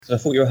So I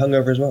thought you were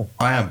hungover as well.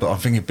 I am, but I'm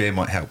thinking beer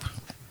might help.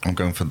 I'm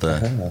going for the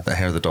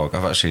hair of the dog.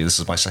 This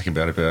is my second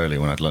beer a bit early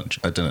when I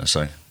had dinner,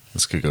 so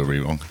this could go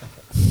really wrong.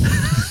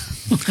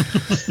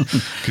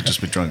 Could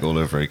just be drunk all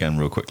over again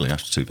real quickly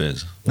after 2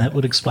 beers. That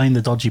would explain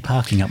the dodgy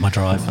parking up my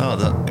drive.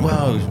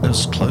 Oh, it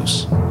was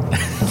close.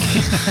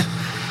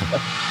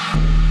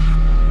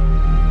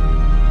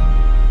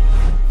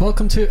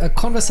 Welcome to A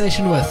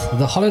Conversation With,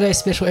 the holiday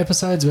special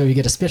episodes where we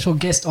get a special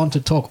guest on to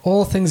talk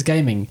all things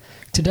gaming.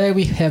 Today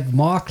we have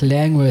Marc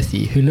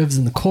Langworthy, who lives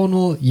in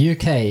Cornwall,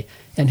 UK,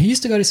 and who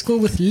used to go to school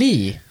with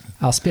Lee,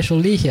 our special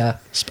Lee here.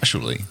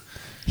 Special Lee.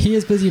 He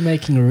is busy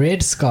making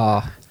Red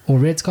Scar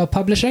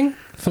Publishing.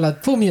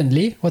 Fill me in,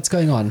 Lee. What's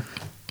going on?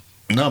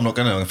 No, I'm not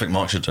going to. I think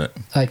Marc should do it.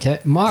 Okay.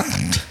 Marc,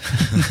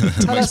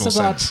 tell us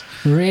about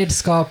Red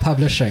Scar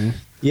Publishing.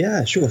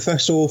 Yeah, sure.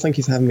 First of all, thank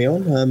you for having me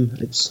on.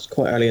 It's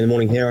quite early in the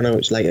morning here. I know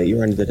it's late at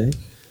your end of the day.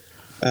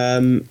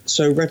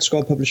 So Red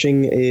Scar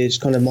Publishing is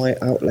kind of my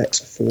outlet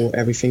for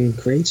everything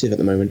creative at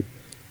the moment.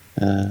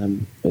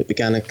 It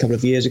began a couple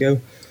of years ago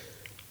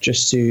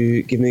just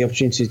to give me the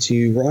opportunity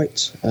to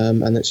write,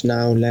 and it's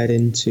now led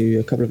into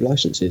a couple of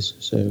licenses.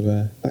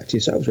 So back to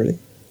yourselves, really.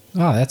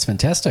 Oh, that's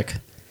fantastic.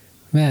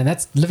 Man,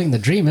 that's living the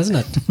dream, isn't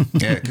it?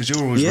 Yeah, because you're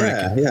always really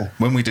good. Yeah.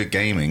 When we did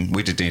gaming,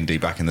 we did D&D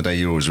back in the day,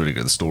 you're always really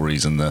good at the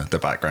stories and the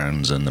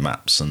backgrounds and the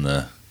maps and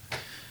the...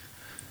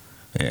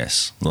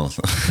 Yes. All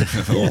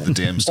the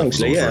DM stuff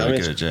was always really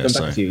good. Yeah, back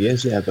a few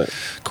years, but...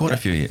 Quite a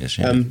few years,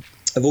 yeah.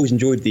 I've always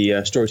enjoyed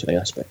the storytelling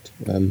aspect,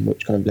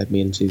 which kind of led me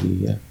into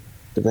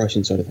the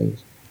writing side of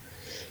things.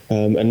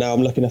 And now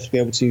I'm lucky enough to be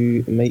able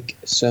to make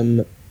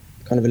some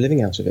kind of a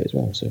living out of it as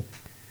well. So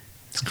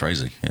it's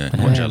crazy, yeah.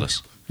 I'm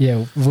jealous.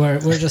 Yeah, we're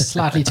just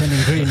slightly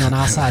turning green on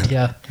our side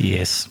here.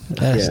 Yes.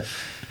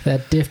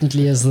 That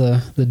definitely is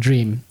the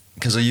dream.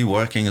 Because are you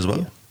working as well?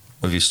 Yeah.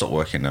 Or have you stopped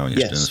working now and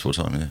you're doing this full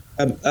time?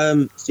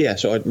 Yeah.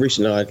 So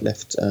recently I'd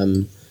left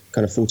kind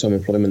of full time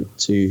employment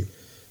to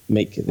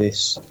make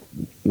this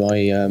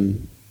my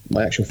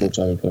actual full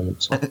time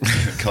employment. So,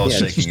 Carl's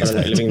shaking his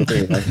head. Living the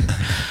dream, right?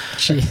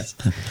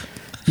 Jeez.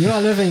 You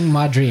are living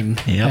my dream,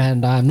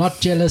 and I'm not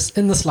jealous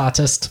in the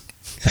slightest.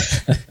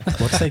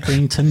 What's that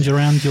green tinge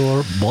around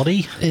your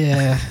body?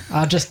 Yeah,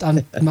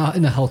 my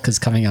inner Hulk is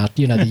coming out,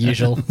 the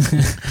usual.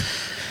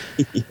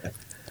 Yeah.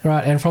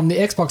 Right, and from the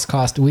Xbox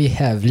cast, we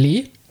have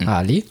Lee.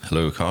 Hi, Lee.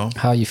 Hello, Carl.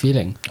 How are you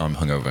feeling? I'm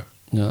hungover.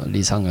 No,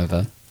 Lee's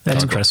hungover.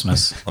 That's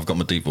Christmas. I've got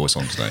my deep voice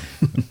on today.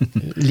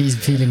 Lee's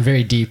feeling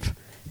very deep.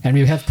 And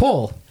we have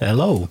Paul.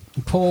 Hello.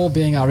 Paul,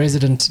 being our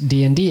resident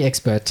D&D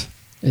expert,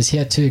 is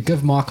here to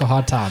give Marc a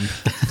hard time.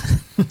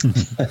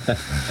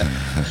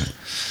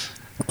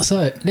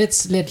 So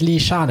let's let Lee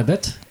shine a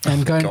bit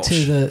and go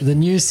into the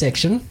news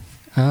section.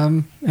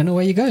 And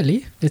away you go,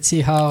 Lee. Let's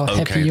see how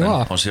happy you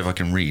are. I'll see if I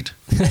can read.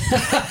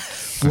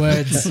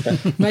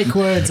 Words. Make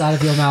words out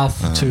of your mouth.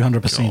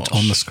 200%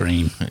 on the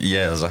screen.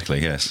 Yeah,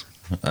 exactly, yes.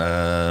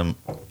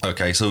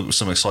 Okay, so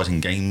some exciting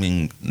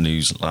gaming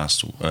news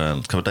last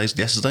couple of days.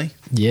 Yesterday?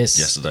 Yes.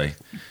 Yesterday.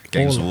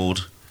 Games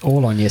Award.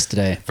 All on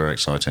yesterday. Very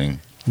exciting.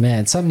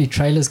 Man, so many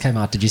trailers came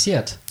out. Did you see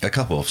it? A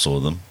couple of saw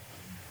them.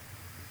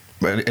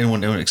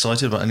 Anyone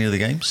excited about any of the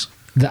games?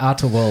 The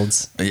Outer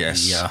Worlds.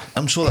 Yes. Yeah.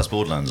 I'm sure that's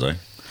Borderlands, though.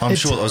 I'm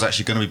sure that was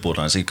actually going to be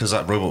Borderlands because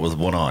that robot with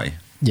one eye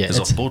is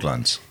off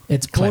Borderlands.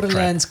 It's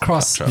Borderlands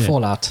cross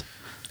Fallout.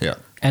 Yeah.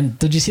 And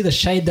did you see the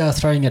shade they were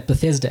throwing at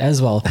Bethesda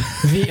as well?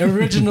 The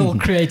original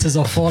creators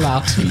of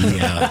Fallout.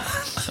 Yeah.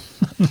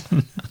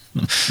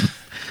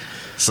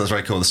 So that's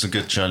very cool. There's some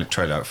good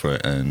trailer out for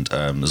it. And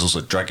there's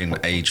also Dragon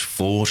Age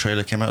 4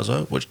 trailer came out as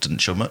well, which didn't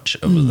show much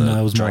of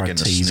it was dragon more a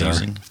teaser.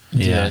 Sneezing.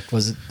 Yeah, it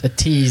was a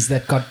tease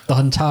that got the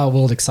entire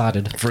world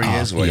excited. 3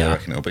 years away, I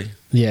reckon it'll be.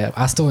 Yeah,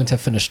 I still won't have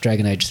finished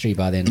Dragon Age 3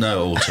 by then.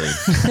 No, all 2.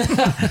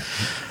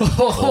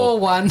 Or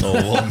 1. Or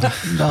 1.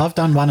 No, I've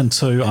done 1 and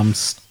 2. I'm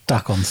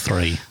stuck on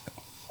 3.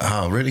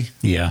 Oh, really?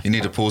 Yeah. You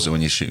need to pause it when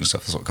you're shooting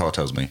stuff. That's what Carl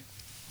tells me.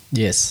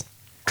 Yes.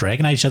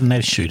 Dragon Age doesn't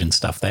have shooting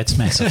stuff. That's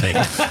Mass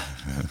Effect.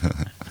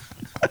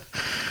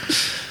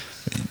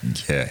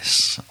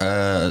 Yes.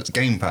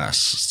 Game Pass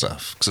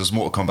stuff. Because there's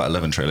Mortal Kombat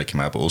 11 trailer came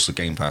out, but also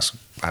Game Pass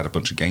had a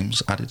bunch of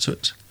games added to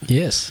it.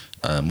 Yes.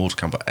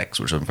 Mortal Kombat X,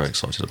 which I'm very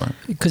excited about.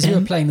 Because you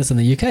were playing this in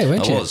the UK,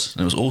 weren't you? I was.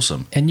 And it was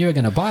awesome. And you were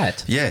going to buy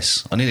it.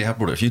 Yes. I nearly have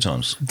bought it a few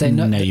times.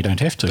 No, you don't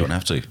have to. Don't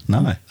have to.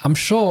 No. I'm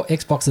sure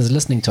Xbox is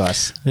listening to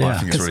us. Yeah. I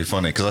think it's really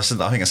funny because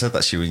I think I said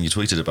that to you when you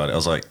tweeted about it. I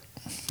was like,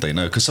 they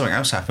know, because something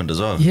else happened as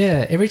well.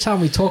 Yeah, every time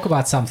we talk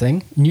about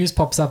something, news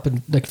pops up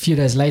a few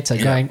days later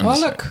going, oh,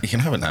 look. You can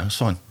have it now, it's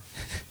fine.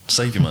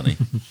 Save your money.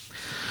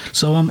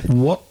 So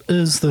what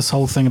is this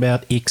whole thing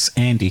about X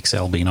and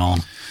XL being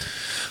on?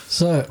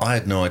 So I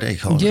had no idea,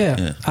 Carl.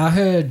 Yeah, I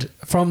heard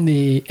from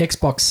the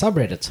Xbox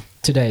subreddit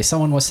today,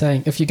 someone was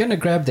saying, if you're going to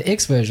grab the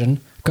X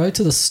version, go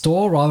to the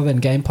store rather than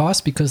Game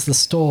Pass, because the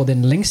store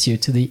then links you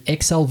to the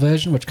XL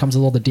version, which comes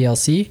with all the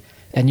DLC,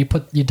 and you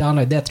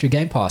download that through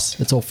Game Pass.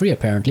 It's all free,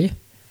 apparently.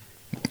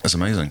 That's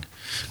amazing.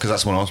 Because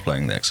that's when I was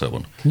playing the XL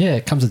one. Yeah,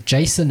 it comes with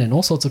Jason and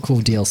all sorts of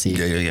cool DLC.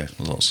 Yeah.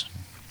 Lots.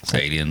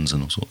 Aliens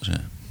and all sorts,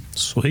 yeah.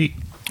 Sweet.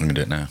 I'm going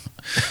to do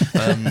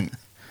it now.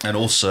 And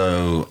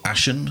also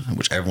Ashen,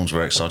 which everyone's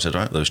very excited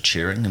about, those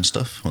cheering and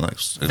stuff. Well,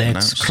 that's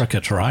announced.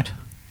 cricket, right?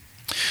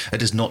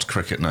 It is not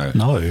cricket, no.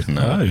 No.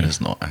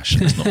 It's not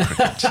Ashen, it's not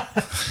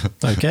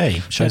cricket.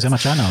 Okay, shows how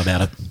much I know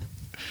about it.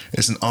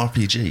 It's an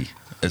RPG.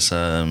 It's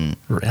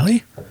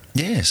Really?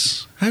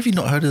 Yes. How have you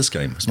not heard of this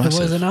game? It's It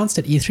massive. was announced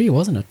at E3,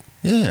 wasn't it?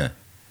 Yeah.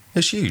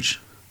 It's huge.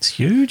 It's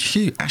huge.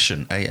 Huge.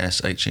 Ashen.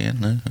 Ashen.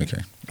 No?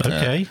 Okay.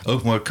 Okay.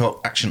 Open world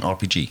co-op action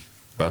RPG.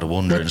 About a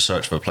wanderer in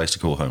search for a place to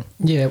call home.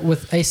 Yeah,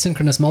 with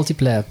asynchronous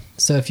multiplayer.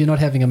 So if you're not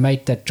having a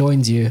mate that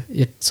joins you,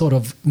 it sort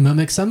of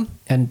mimics him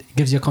and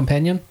gives you a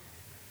companion.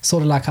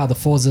 Sort of like how the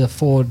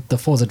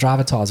Forza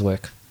driver tires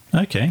work.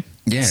 Okay.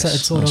 Yes. So it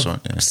sort that's of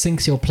right, yeah.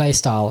 syncs your play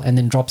style and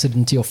then drops it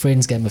into your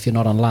friend's game if you're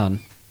not online,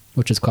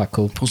 which is quite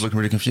cool. Paul's looking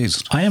really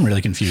confused. I am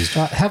really confused.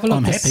 Have a look.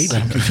 I'm This- happy,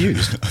 but I'm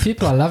confused.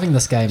 People are loving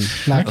this game.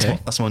 Like,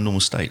 That's my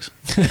normal state.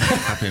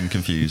 Happy and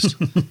confused.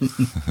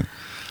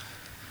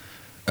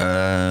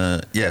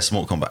 Yes,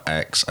 Mortal Kombat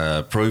X,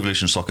 Pro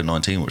Evolution Soccer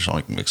 19, which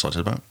I'm excited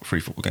about, free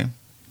football game.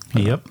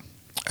 Yep.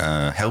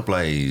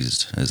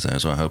 Hellblazed is there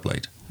as well,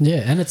 Hellblade.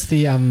 yeah, and it's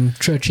the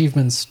True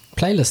Achievements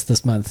playlist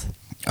this month.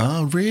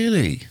 Oh,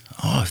 really?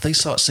 Oh, if they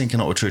start syncing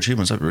up with True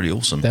Achievements, that'd be really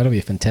awesome. That'll be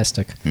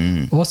fantastic.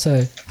 Mm.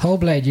 Also,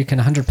 Hellblade you can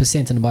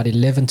 100% in about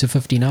 11 to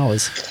 15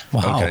 hours.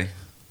 Wow. Okay,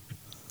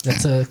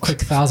 That's a quick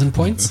 1,000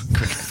 points.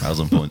 quick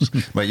 1,000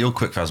 points. Mate, your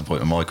quick 1,000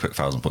 point and my quick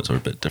 1,000 points are a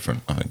bit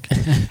different, I think.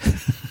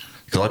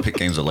 Because I pick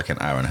games at like an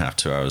hour and a half,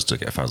 2 hours to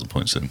get 1,000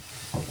 points in,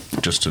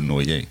 just to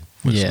annoy you.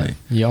 Yeah, obviously.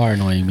 you are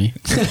annoying me.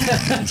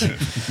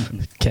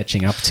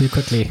 Catching up too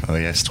quickly. Oh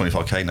yes,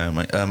 25k now,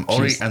 mate.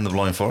 Ori Jeez. and the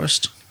Blind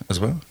Forest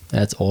as well.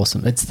 That's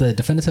awesome. It's the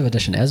definitive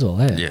edition as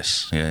well, eh?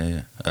 Yes,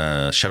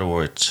 yeah. Shadow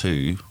Warrior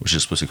 2, which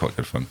is supposed to be quite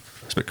good fun.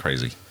 It's a bit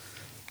crazy.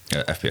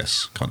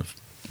 FPS, kind of.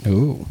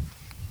 Ooh,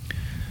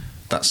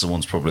 That's the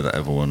ones probably that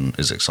everyone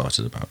is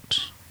excited about.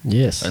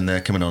 yes. And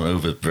they're coming on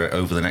over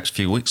the next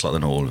few weeks, like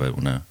they're not all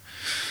available now.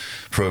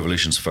 Pro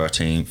Evolution's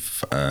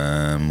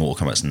 13th,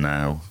 Mortal Kombat's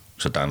now,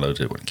 so I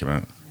downloaded it when it came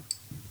out.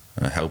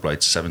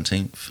 Hellblade's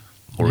 17th,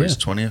 Ori's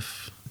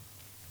 20th,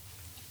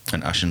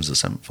 and Ashen's the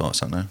 7th. Oh,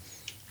 it's out now.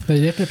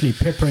 They're definitely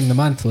peppering the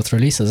month with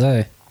releases,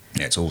 eh?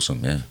 Yeah, it's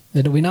awesome, yeah.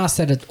 It'll be nice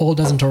that it all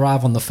doesn't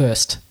arrive on the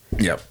first.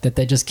 Yep. That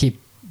they just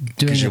keep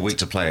doing Gives you it. a week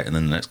to play it and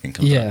then the next game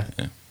comes Yeah.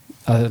 out.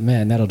 Yeah.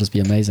 Man, that'll just be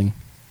amazing.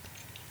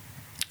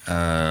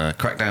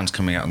 Crackdown's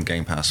coming out on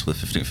Game Pass for the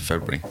 15th of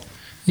February.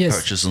 Yes.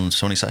 Purchase on the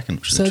 22nd,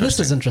 which is So this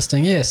interesting. is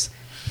interesting. Yes,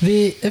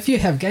 if you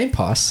have Game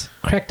Pass,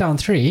 Crackdown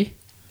 3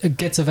 it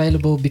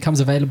becomes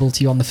available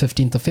to you on the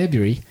 15th of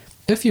February.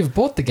 If you've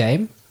bought the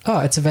game,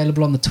 it's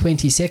available on the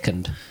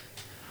 22nd.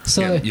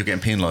 So You're getting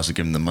penalised for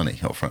giving them money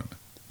up front.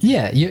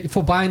 yeah,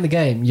 for buying the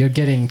game, you're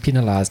getting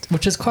penalized,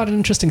 which is quite an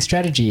interesting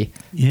strategy.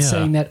 Yeah.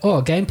 Saying that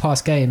Game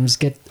Pass games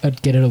get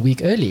it a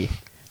week early.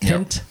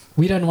 Hint: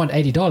 we don't want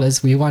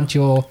 $80. We want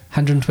your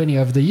 120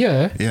 over the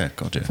year Yeah,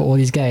 gotcha. for all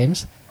these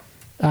games.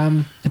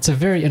 It's a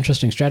very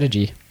interesting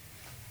strategy.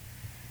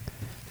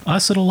 I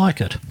sort of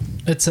like it.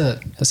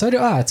 So do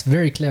I. It's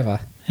very clever.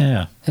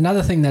 Yeah.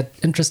 Another thing that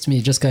interests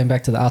me, just going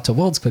back to the Outer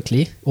Worlds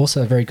quickly,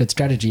 also a very good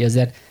strategy, is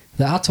that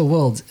the Outer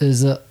Worlds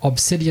is a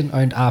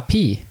Obsidian-owned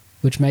RP,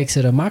 which makes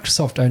it a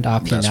Microsoft-owned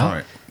RP That's now.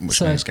 right, which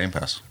So means Game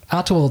Pass.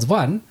 Outer Worlds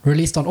 1,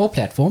 released on all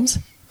platforms.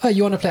 Oh,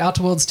 you want to play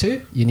Outer Worlds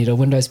 2? You need a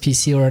Windows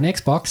PC or an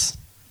Xbox.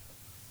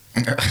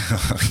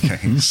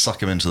 Okay,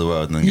 suck him into the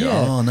world and then go,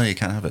 Yeah. oh, no, you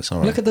can't have it. It's all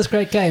right. Look at this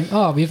great game.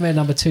 Oh, we've made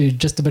number 2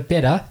 just a bit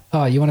better.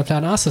 Oh, you want to play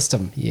on our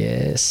system?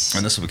 Yes.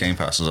 And this will be Game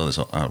Pass as well, this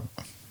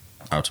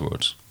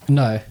afterwards.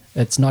 No,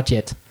 it's not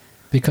yet.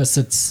 Because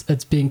it's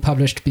being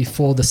published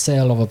before the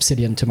sale of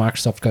Obsidian to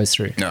Microsoft goes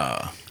through.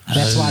 Ah,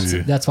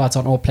 That's why it's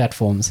on all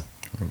platforms.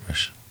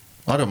 rubbish.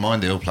 I don't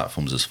mind the old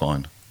platforms, it's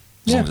fine.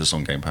 As Yeah. long as it's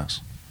on Game Pass.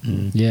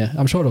 Yeah,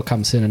 I'm sure it'll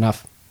come soon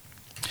enough.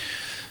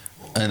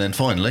 And then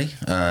finally,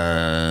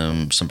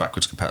 some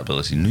backwards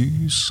compatibility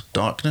news.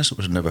 Darkness,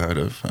 which I've never heard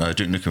of.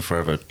 Duke Nukem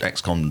Forever,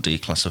 XCOM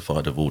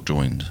Declassified have all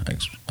joined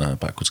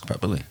backwards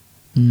compatibility.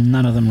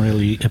 None of them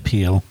really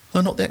appeal.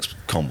 Oh, not the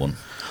XCOM one.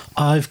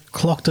 I've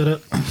clocked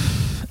it.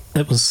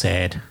 It was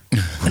sad.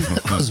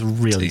 It was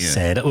really Yeah.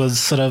 sad. It was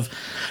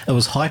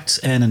hyped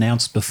and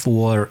announced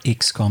before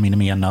XCOM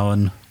Enemy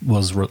Unknown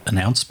was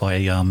announced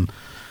by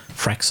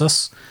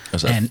Fraxis.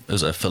 Was it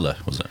a filler,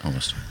 was it,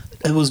 almost?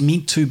 It was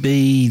meant to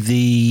be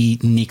the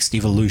next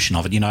evolution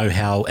of it. You know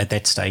how at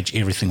that stage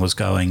everything was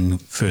going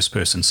first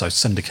person. So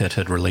Syndicate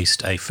had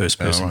released a first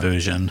person right.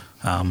 version.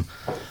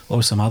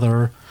 Or some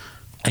other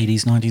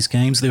 80s, 90s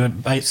games. There were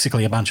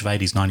basically a bunch of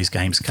 80s, 90s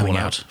games coming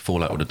out.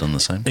 Fallout would have done the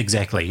same.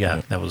 Exactly,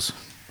 yeah. That was...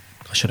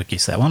 I should have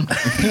guessed that one.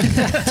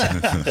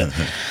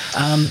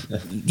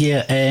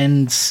 Yeah,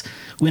 and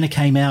when it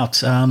came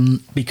out,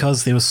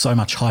 because there was so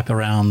much hype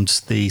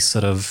around the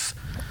sort of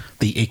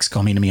the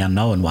XCOM Enemy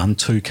Unknown one,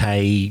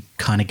 2K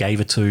kind of gave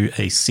it to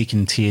a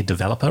second-tier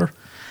developer,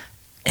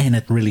 and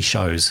it really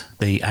shows.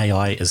 The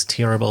AI is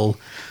terrible.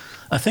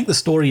 I think the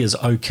story is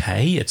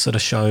okay. It sort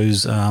of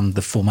shows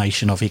the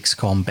formation of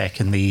XCOM back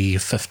in the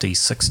 50s,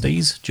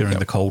 60s during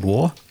the Cold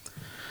War.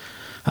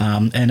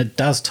 And it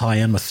does tie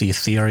in with the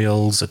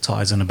ethereals. It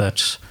ties in a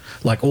bit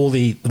like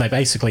they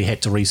basically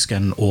had to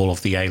reskin all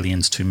of the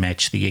aliens to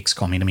match the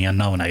XCOM Enemy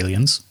Unknown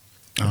aliens,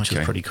 which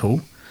is pretty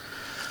cool.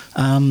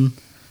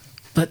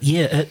 But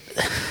yeah,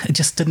 it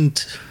just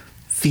didn't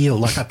feel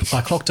like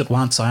I clocked it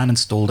once, I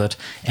uninstalled it,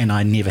 and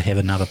I never have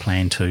another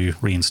plan to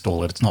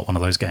reinstall it. It's not one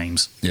of those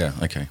games. Yeah,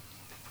 okay.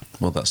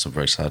 Well, that's a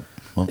very sad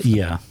one.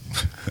 Yeah.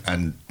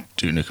 And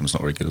Duke Nukem's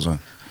not very good as well.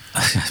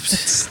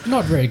 It's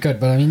not very good,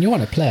 but I mean, you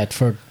want to play it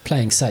for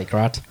playing sake,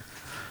 right?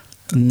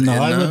 No,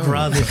 Yeah, I no. would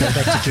rather go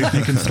back to Duke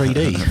Nukem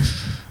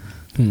 3D.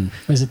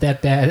 Was it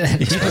that bad?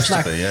 It's It was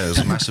supposed to be, yeah. There was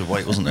a massive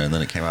wait, wasn't there? And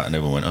then it came out and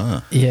everyone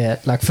went, yeah,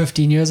 like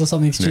 15 years or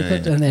something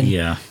stupid, yeah. and then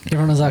Yeah.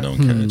 everyone was like, No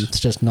one cared. it's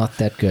just not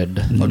that good.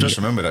 I just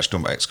remembered actually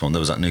talking about XCOM, there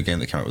was that new game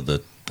that came out with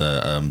the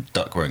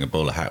duck wearing a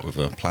bowler hat with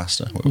a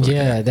plaster. What was it?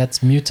 Yeah,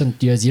 that's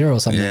Mutant Year Zero or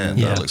something. Yeah,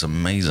 Yeah. that looks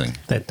amazing.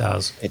 That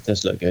does. It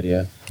does look good,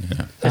 yeah.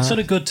 Yeah. It's sort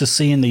of good to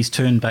see in these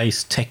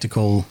turn-based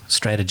tactical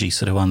strategy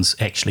sort of ones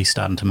actually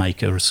starting to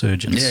make a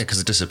resurgence. Yeah, because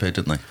it disappeared,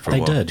 didn't they? For a They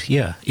while. did,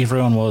 yeah.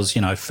 Everyone was,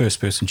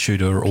 first-person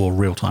shooter or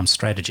real-time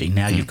strategy.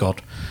 Now you've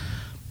got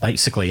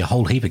basically a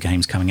whole heap of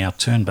games coming out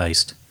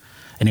turn-based.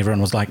 And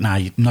everyone was like,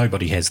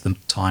 nobody has the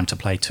time to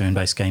play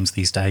turn-based games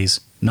these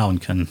days. No one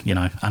can,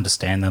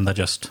 understand them. They're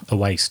just a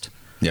waste.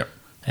 Yep.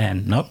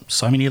 And nope,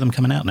 so many of them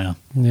coming out now.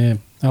 Yeah,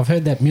 I've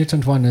heard that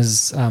Mutant one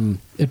is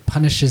it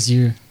punishes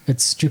you.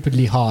 It's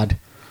stupidly hard.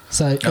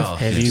 So if,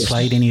 Have you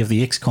played any of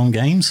the XCOM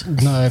games?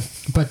 no,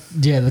 but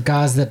yeah, the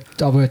guys that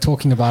were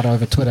talking about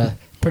over Twitter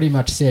pretty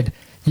much said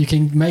you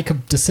can make a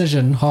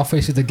decision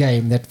halfway through the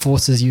game that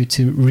forces you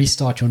to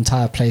restart your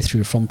entire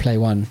playthrough from play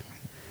one.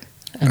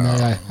 And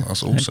they're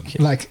That's awesome.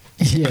 like,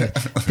 yeah,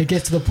 it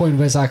gets to the point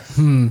where it's like,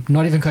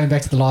 not even going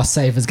back to the last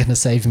save is going to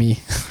save me.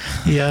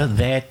 Yeah,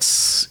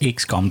 that's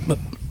XCOM. But,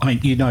 I mean,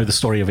 you know the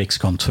story of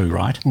XCOM 2,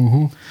 right?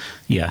 Mm-hmm.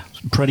 Yeah,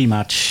 pretty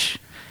much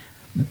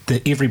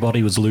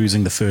everybody was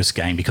losing the first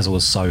game because it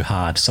was so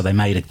hard, so they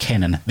made it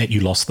canon that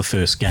you lost the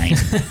first game.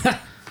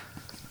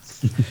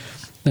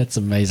 That's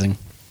amazing.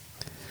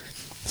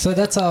 So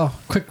that's our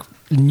quick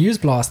news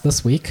blast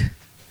this week.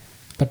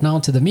 But now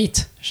to the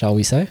meat, shall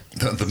we say?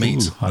 The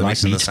meat. Ooh, I the like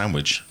meat in the meat.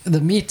 sandwich.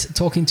 The meat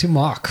talking to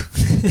Mark.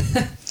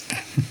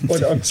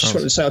 Well, I just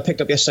wanted to say I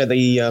picked up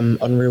yesterday the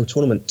Unreal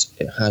Tournament.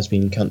 It has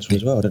been cancelled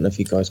as well. I don't know if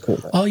you guys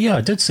caught that. Oh, yeah,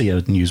 I did see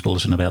a news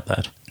bulletin about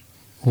that.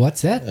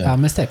 What's that? I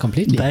missed that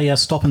completely. They are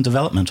stopping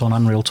development on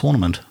Unreal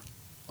Tournament.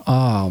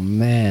 Oh,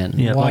 man.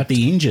 Yeah, What? like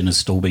the engine is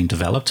still being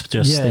developed,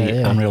 just Yeah, the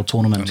yeah. Unreal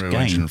Tournament Unreal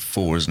game. Engine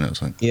 4, isn't it? I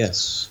think.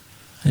 Yes.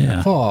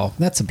 Yeah. Oh,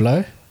 that's a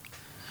blow.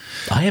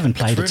 I haven't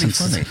played It's it really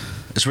since... funny.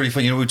 It's really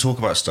funny. We talk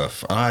about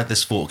stuff. And I had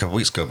this thought a couple of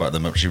weeks ago about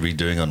them actually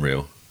redoing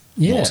Unreal.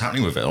 Yeah. What's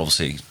happening with it?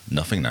 Obviously,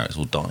 nothing now. It's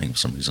all dying for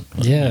some reason.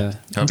 Yeah,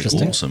 That'd be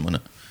interesting. awesome,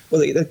 wouldn't it?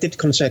 Well, they did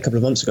kind of say a couple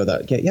of months ago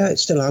that, yeah,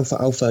 it's still alpha,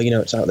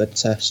 it's out there to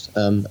test.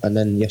 And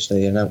then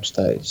yesterday they announced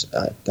that it's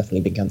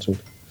definitely been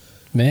cancelled.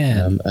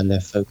 Man. And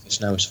their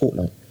focus now is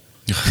Fortnite.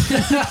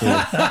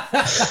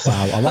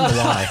 Wow, I wonder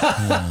why.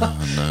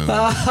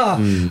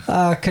 Oh,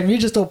 no. Can we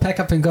just all pack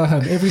up and go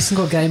home? Every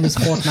single game is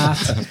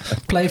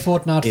Fortnite. Play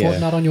Fortnite, Yeah.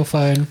 Fortnite on your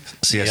phone.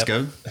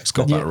 CSGO? It's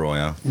got Battle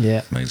Royale.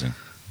 Yeah. Amazing.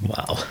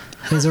 Wow.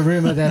 There's a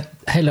rumor that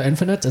Halo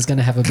Infinite is going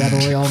to have a Battle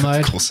Royale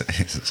mode. Of course it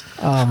is.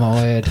 Oh, my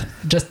word.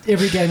 Just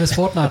every game is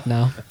Fortnite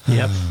now.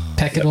 Yep.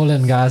 Pack it all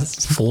in,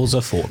 guys. Forza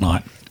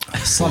Fortnite.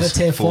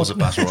 Solitaire Forza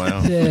Battle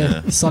Royale.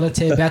 Yeah,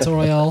 Solitaire Battle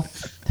Royale.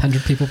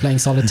 100 people playing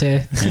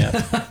Solitaire.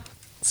 Yeah.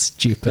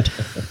 Stupid.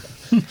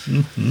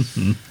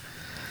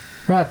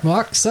 Right,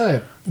 Mark.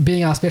 So,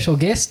 being our special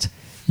guest,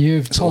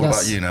 you've It's told all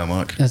us... about you now,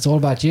 Mark. It's all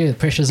about you. The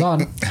pressure's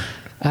on.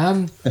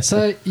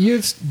 So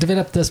you've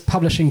developed this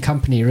publishing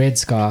company, Red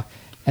Scar,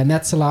 and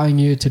that's allowing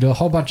you to do a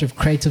whole bunch of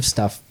creative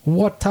stuff.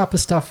 What type of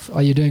stuff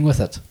are you doing with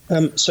it?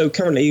 So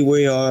currently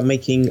we are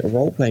making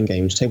role-playing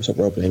games, tabletop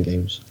role-playing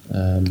games,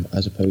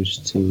 as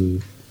opposed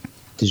to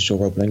digital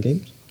role-playing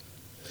games.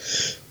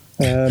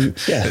 Yeah,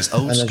 It's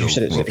old and as you school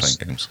said, it's role-playing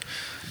games.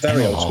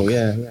 very old Analog. school.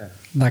 Yeah.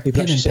 Like People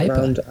pen actually and sit paper?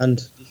 around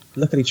and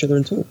look at each other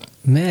and talk.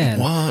 Man,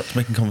 What?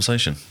 Making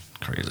conversation.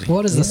 Crazy.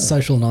 what is this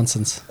social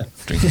nonsense?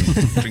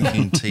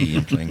 Drinking tea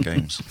and playing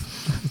games.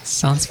 It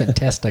sounds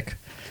fantastic.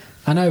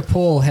 I know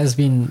Paul has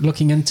been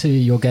looking into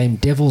your game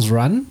Devil's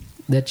Run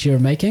that you're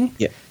making.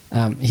 Yeah.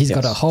 He's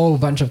got a Yes. whole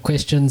bunch of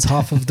questions.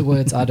 Half of the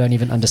words I don't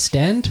even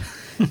understand.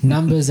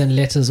 Numbers and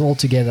letters all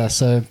together.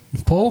 So,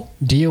 Paul,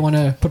 do you want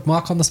to put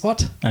Mark on the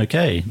spot?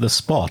 Okay, the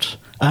spot.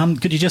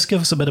 Could you just give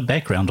us a bit of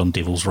background on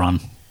Devil's Run?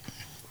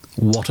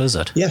 What is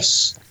it?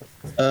 Yes.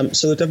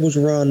 So the Devil's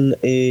Run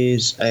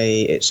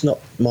it's not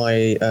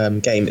my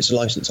game, it's a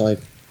license I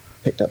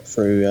picked up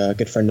through a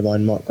good friend of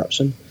mine, Marc,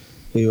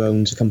 who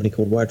owns a company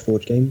called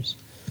Wordforge Games.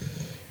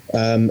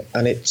 And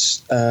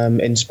it's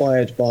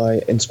inspired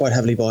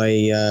heavily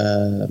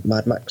by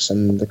Mad Max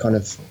and the kind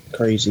of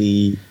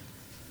crazy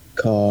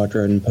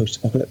car-driven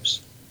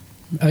post-apocalypse.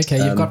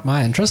 Okay, you've got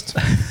my interest.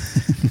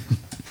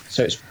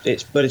 So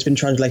it's been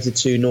translated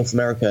to North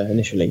America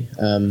initially.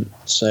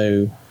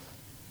 So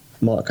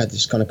Mark had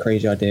this kind of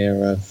crazy idea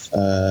of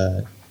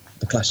the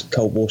classic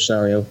Cold War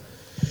scenario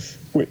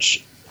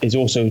which is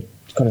also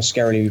kind of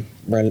scarily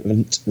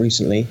relevant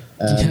recently,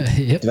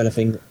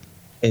 developing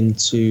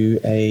into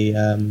a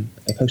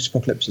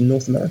post-apocalypse in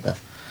North America.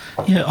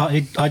 Yeah,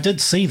 I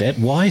did see that.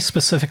 Why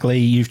specifically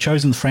you've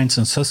chosen the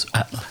Francisco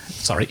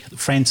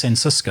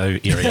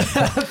area?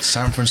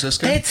 San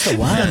Francisco? That's the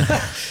one.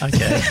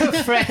 Okay.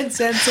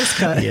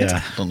 Francisco.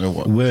 Yeah. I don't know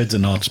what. Words are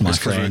not, my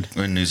friend.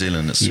 We're in New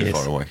Zealand, it's too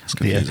far away. It's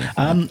confusing.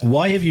 Yeah.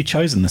 Why have you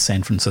chosen the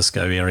San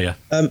Francisco area?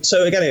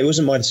 So again, it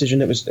wasn't my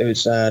decision. It was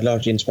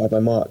largely inspired by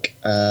Marc,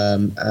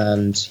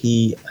 and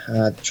he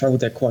had travelled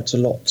there quite a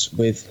lot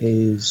with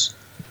his.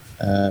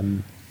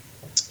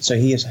 So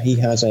he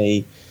has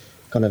a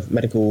kind of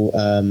medical,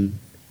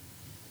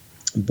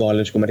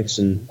 biological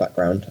medicine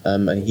background,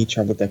 and he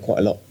travelled there quite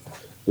a lot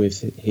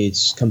with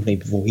his company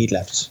before he'd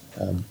left.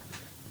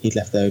 He'd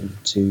left there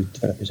to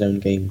develop his own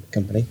game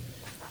company.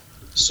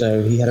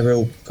 So he had a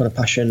real kind of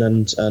passion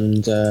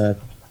and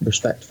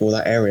respect for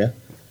that area,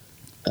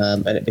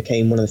 and it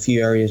became one of the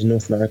few areas in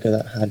North America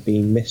that had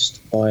been missed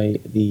by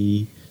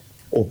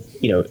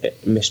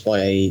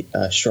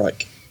a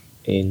strike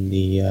in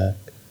the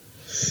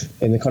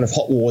kind of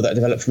hot war that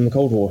developed from the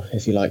Cold War,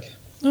 if you like.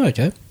 Oh,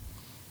 okay.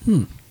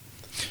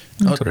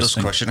 Just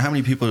a question. How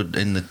many people are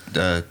in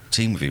the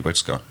team with you, Red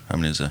Scar? How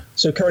many is there?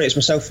 So currently it's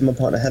myself and my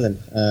partner Helen,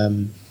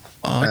 and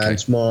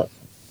Marc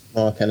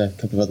and a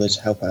couple of others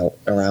help out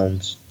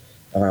around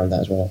that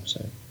as well.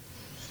 So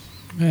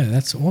Yeah,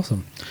 that's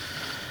awesome.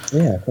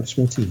 yeah, quite a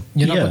small team.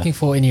 You're not looking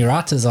for any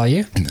writers, are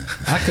you?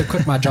 I could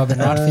quit my job and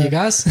write for you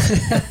guys.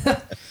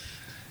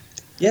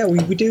 Yeah,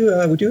 we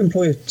do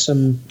employ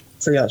some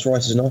freelance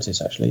writers and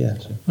artists actually. Yeah.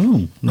 So.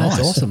 Oh, nice.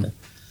 That's awesome.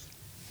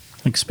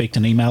 Expect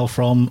an email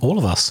from all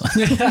of us.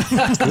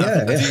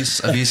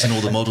 Have you seen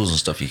all the models and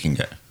stuff you can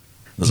get?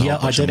 Yeah,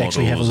 I did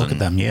actually have a look at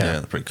them. Yeah,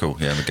 they're pretty cool.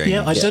 Yeah, the game.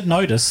 Yeah, I did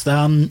notice.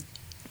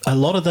 A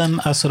lot of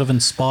them are sort of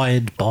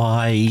inspired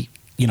by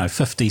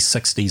 50s,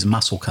 60s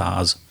muscle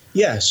cars.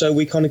 Yeah, so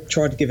we kind of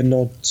tried to give a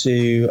nod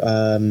to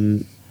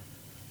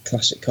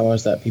classic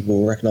cars that people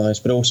will recognise,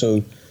 but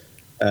also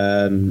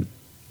kind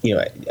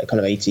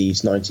of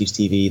 80s, 90s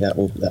TV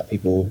that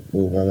people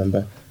will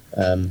remember,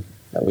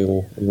 that we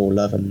all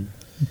love, and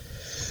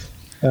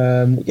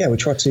we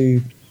try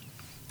to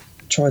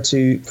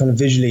kind of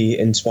visually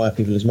inspire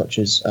people as much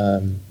as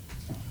in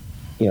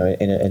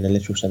a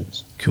literal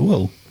sense.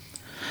 Cool.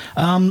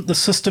 The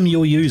system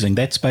you're using,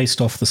 that's based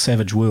off the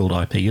Savage World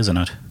IP, isn't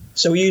it?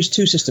 So we use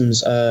two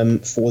systems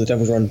for the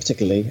Devil's Run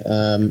particularly.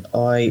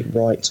 I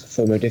write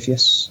for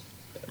Modifius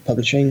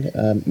Publishing,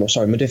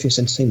 Modifius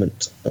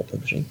Entertainment, not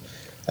publishing,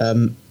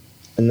 and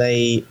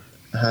they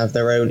have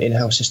their own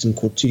in-house system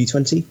called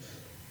 2D20,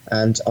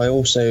 and I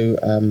also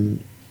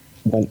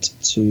went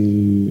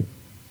to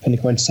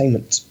Pinnacle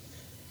Entertainment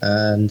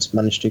and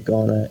managed to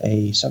garner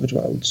a Savage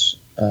Worlds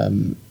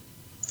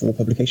full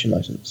publication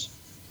license.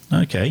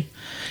 Okay.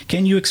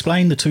 Can you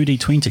explain the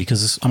 2D20?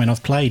 Because,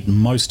 I've played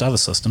most other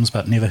systems,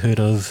 but never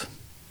heard of,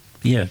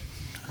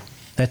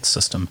 that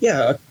system.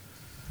 Yeah,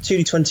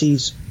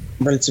 2D20's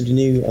relatively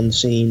new on the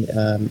scene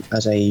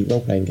as a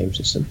role-playing game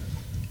system.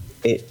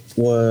 It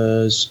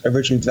was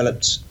originally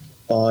developed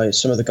by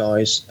some of the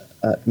guys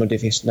at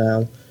Modifius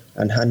now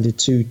and handed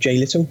to Jay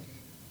Little,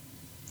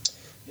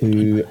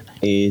 who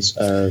is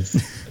of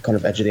kind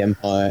of Edge of the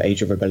Empire,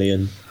 Age of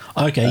Rebellion.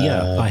 Okay,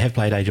 I have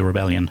played Age of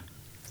Rebellion.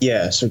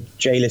 Yeah, so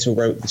Jay Little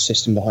wrote the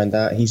system behind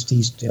that.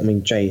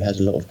 Jay has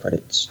a lot of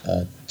credits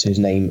to his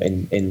name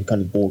in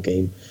kind of board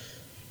game,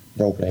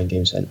 role-playing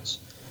game sense.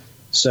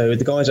 So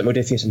the guys at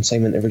Modifius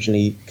Entertainment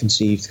originally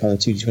conceived kind of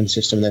 2D20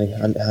 system, and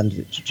then handed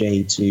it to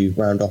Jay to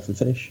round off and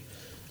finish.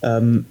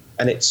 And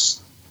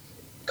it's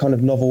kind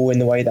of novel in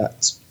the way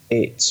that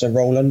it's a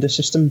roll-under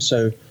system,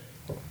 so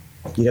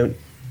you don't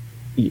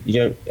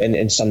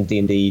in standard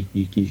D&D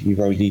you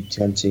roll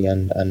D20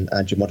 and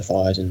add your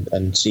modifiers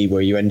and see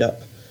where you end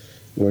up.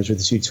 Whereas with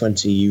the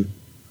 220,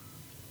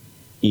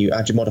 you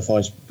add your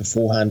modifiers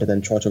beforehand and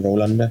then try to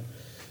roll under.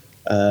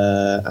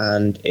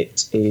 And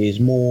it is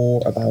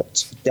more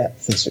about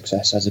depth and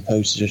success as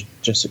opposed to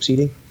just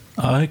succeeding.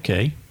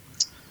 Okay.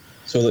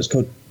 So although it's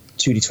called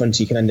 2D20,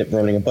 you can end up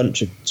rolling a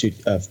bunch of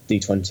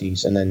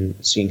D20s and then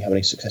seeing how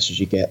many successes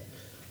you get.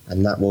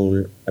 And that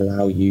will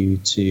allow you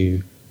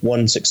to,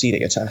 one, succeed at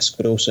your task,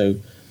 but also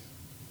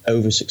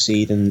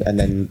over-succeed, and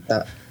then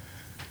that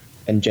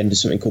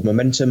engenders something called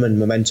momentum, and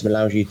momentum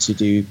allows you to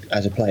do,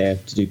 as a player,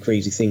 to do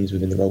crazy things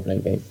within the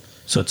role-playing game.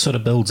 So it sort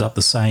of builds up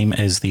the same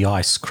as the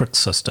ICE crit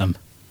system.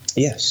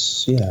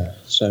 Yes, yeah.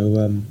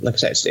 So, like I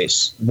said,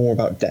 it's more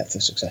about depth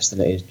of success than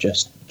it is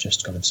just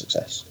kind of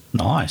success.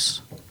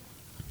 Nice.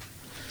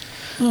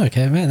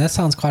 Okay, man, that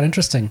sounds quite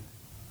interesting.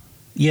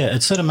 Yeah,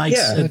 it sort of makes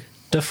a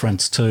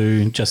difference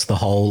to just the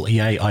whole,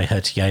 yay, I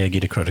hit, yay, I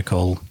get a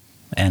critical,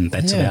 and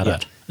that's about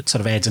it. It sort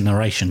of adds a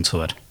narration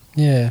to it.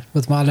 Yeah,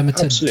 with my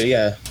limited... Absolutely,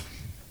 yeah.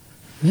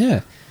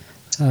 Yeah.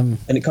 And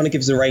it kind of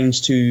gives the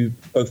reins to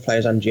both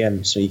players and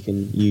GMs, so you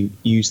can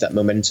use that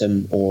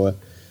momentum, or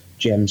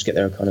GMs get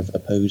their kind of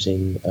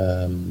opposing,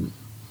 kind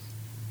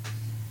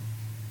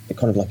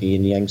of like a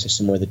yin yang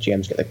system where the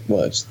GMs get their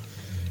words.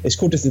 it's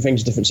called different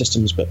things in different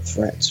systems, but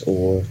Threat,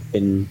 or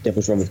in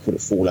Devil's Run we've called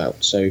it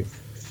Fallout. So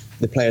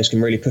the players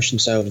can really push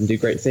themselves and do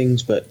great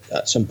things, but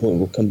at some point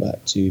will come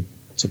back to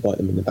bite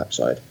them in the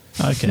backside.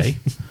 Okay.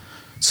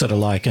 Sort of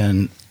like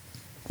I'm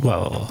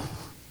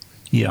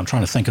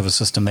trying to think of a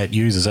system that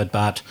uses it,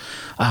 but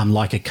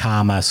like a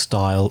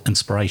karma-style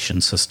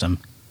inspiration system.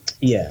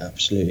 Yeah,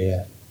 absolutely,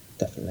 yeah,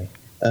 definitely.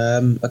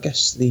 I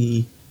guess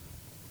the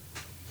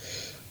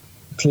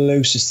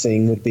closest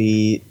thing would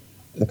be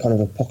the kind of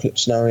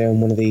apocalypse scenario in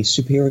one of the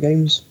superhero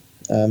games,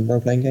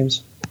 role-playing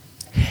games.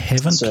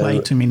 Haven't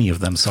played too many of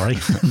them, sorry.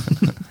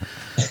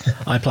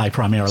 I play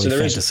primarily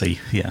fantasy,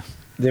 yeah.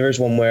 There is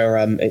one where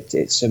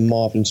it's a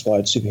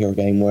Marvel-inspired superhero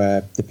game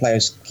where the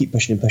players keep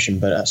pushing and pushing,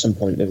 but at some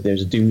point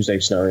there's a doomsday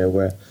scenario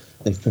where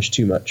they've pushed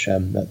too much.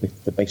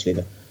 That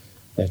basically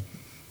they're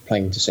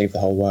playing to save the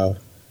whole world,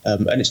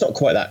 and it's not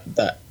quite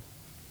that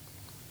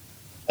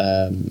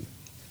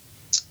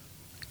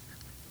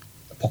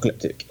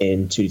apocalyptic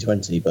in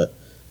 2D20, but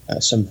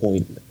at some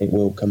point it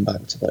will come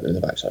back to bite them in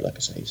the backside, like I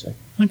say. So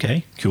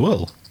okay,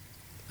 cool.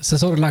 So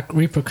sort of like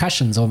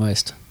repercussions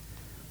almost,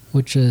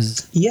 which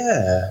is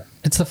yeah.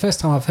 It's the first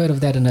time I've heard of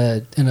that in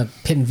a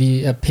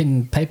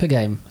pen paper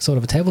game, sort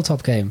of a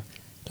tabletop game,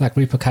 like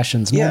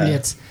repercussions. Normally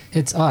it's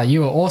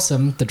you were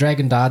awesome, the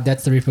dragon died,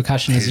 that's the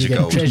repercussion, is you get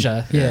gold.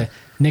 treasure. Yeah.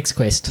 Next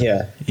quest.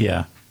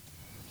 Yeah.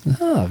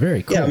 Oh,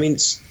 very cool. Yeah, I mean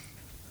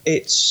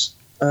it's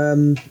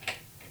some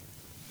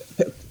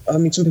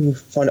people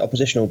find it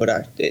oppositional, but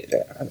I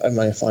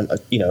might find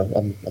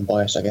I'm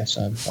biased, I guess.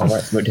 I'm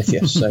right from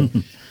Odysseus, so.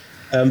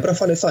 But I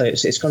find it fun.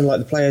 It's kind of like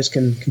the players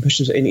can push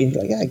themselves in.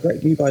 Like, yeah,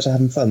 great, you guys are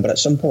having fun. But at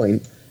some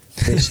point,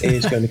 this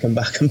is going to come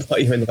back and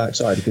bite you in the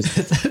backside, because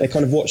they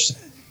kind of watch.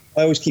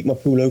 I always keep my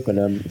pool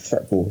open,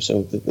 threat pool,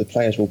 so the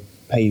players will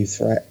pay you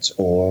threat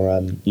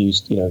or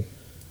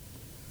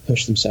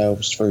push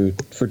themselves through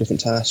different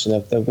tasks,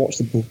 and they'll watch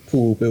the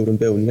pool build, and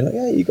you're like,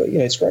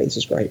 yeah, it's great, this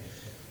is great.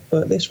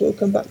 But this will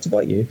come back to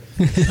bite you.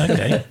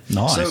 Okay,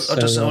 nice.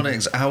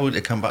 So, how would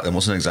it come back then?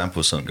 What's an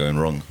example of something going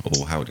wrong,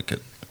 or how would it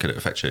could it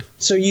affect you?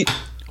 So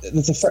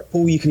the threat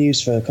pool you can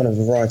use for kind of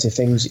a variety of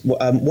things.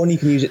 One, you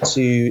can use it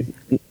to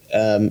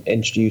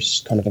introduce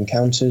kind of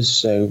encounters.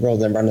 So rather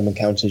than random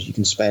encounters, you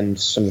can spend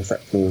some of the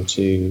threat pool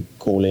to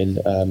call in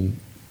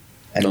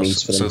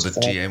enemies for them to fight.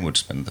 So the GM would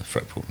spend the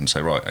threat pool and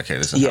say, right, okay,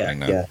 this is happening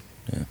now.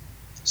 Yeah.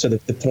 So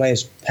the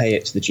players pay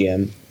it to the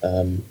GM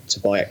to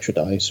buy extra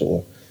dice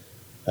or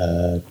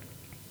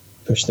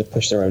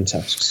push their own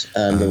tasks,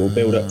 and they will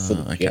build up for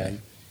the GM.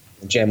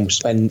 The GM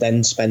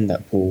will spend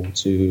that pool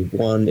to,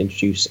 one,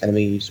 introduce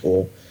enemies,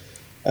 or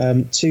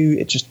two,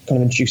 it just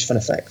kind of introduce fun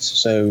effects.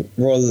 So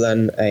rather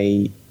than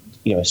a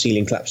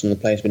ceiling collapse and the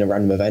player's been a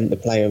random event, the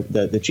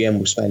GM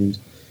will spend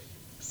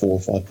 4 or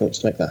 5 points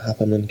to make that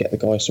happen and get the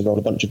guys to roll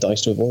a bunch of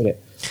dice to avoid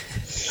it.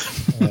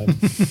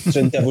 So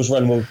in Devil's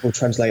Run, we'll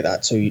translate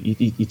that to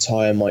your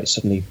tire might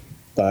suddenly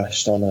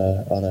burst on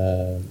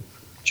a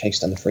chase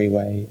down the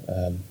freeway.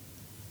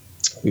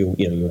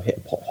 You'll hit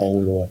a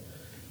pothole, or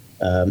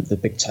the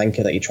big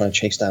tanker that you're trying to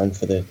chase down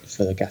for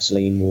the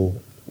gasoline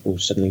will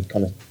suddenly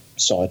kind of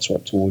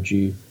sideswipe towards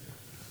you.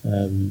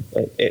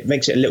 It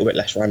makes it a little bit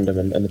less random,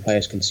 and the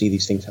players can see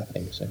these things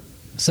happening.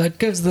 So it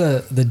gives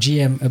the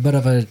GM a bit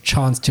of a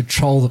chance to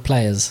troll the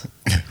players.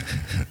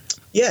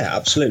 Yeah,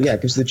 absolutely. Yeah,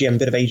 it gives the GM a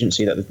bit of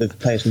agency that the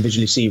players can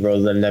visually see,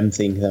 rather than them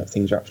thinking that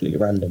things are absolutely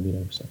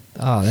random. So.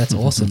 Oh, that's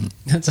awesome.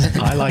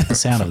 I like the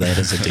sound of that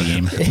as a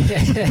DM.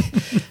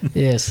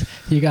 Yes,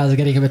 you guys are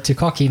getting a bit too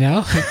cocky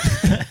now.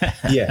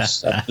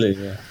 Yes,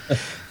 absolutely. Yeah.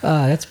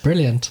 That's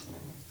brilliant.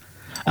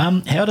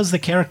 How does the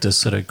character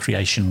sort of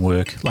creation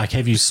work? Like,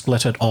 have you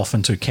split it off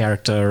into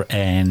character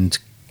and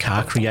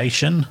car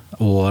creation,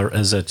 or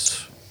is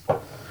it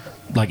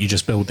like you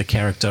just build the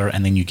character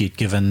and then you get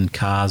given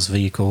cars,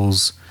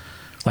 vehicles?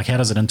 Like, how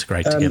does it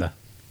integrate together?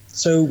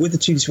 So with the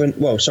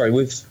 2D20,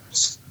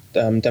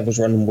 with Devil's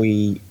Run,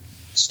 we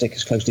stick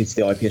as closely to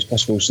the IP as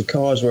possible. So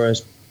cars were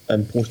as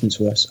important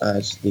to us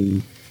as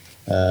the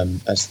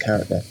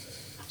character.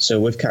 So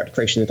with character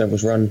creation in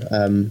Devil's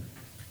Run,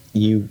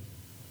 you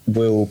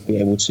will be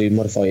able to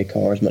modify your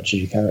car as much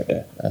as your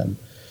character.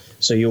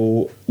 So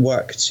you'll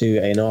work to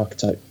an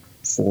archetype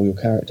for your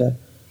character,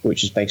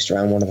 which is based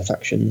around one of the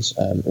factions,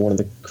 one of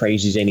the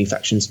crazy zany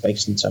factions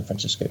based in San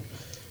Francisco.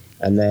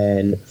 And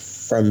then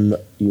from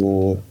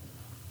your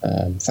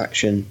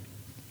faction,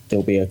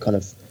 there'll be a kind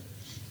of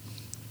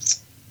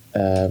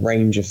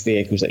range of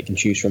vehicles that you can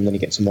choose from. Then you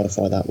get to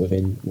modify that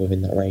within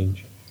that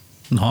range.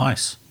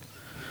 Nice.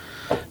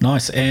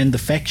 And the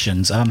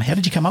factions, how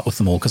did you come up with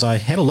them all? Because I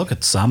had a look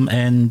at some,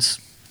 and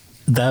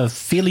they're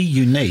fairly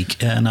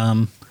unique.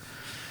 And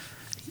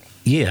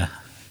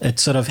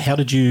it's sort of, how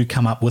did you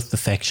come up with the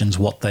factions,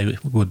 what they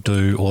would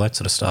do, all that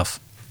sort of stuff?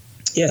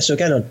 Yeah, so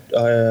again,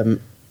 I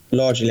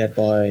largely led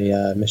by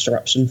Mr.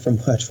 Rapson from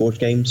Wordforge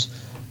Games.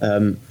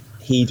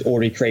 He'd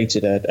already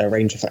created a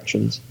range of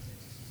factions.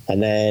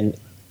 And then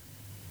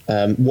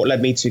what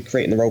led me to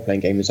creating the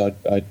role-playing game is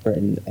I'd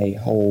written a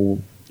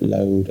whole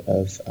load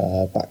of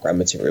background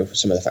material for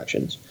some of the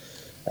factions.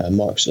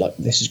 Mark's like,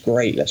 this is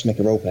great, let's make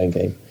a role-playing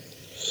game.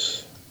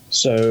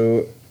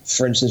 So,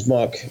 for instance,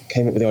 Mark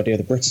came up with the idea of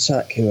the Brit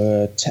Attack, who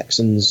are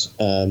Texans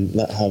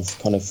that have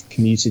kind of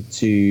commuted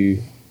to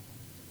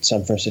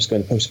San Francisco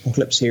in the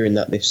post-apocalypse, hearing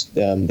that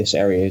this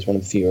area is one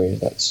of the few areas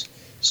that's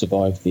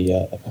survived the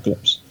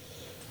apocalypse.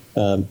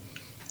 And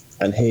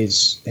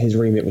his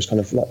remit was kind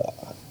of like,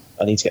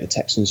 I need to get the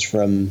Texans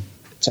from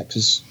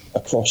Texas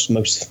across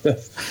most of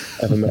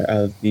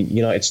the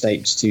United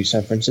States to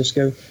San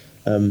Francisco.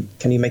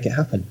 Can you make it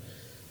happen?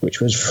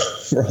 Which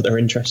was rather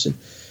interesting.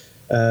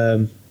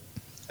 And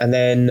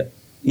then,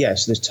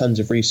 so there's tons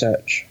of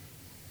research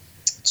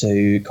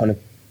to kind of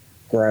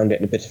ground it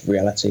in a bit of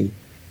reality,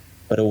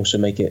 but also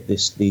make it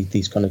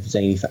these kind of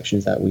zany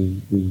factions that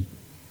we're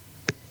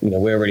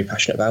really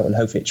passionate about, and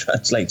hopefully it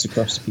translates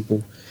across to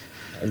people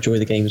that enjoy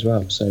the game as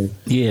well. So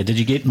yeah, did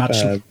you get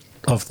much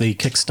of the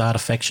Kickstarter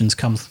factions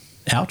come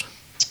out?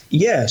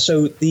 Yeah,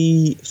 so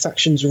the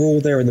factions are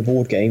all there in the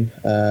board game,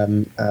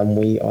 and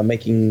we are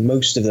making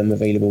most of them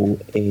available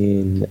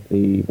in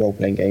the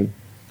role-playing game.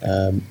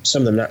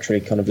 Some of them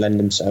naturally kind of lend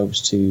themselves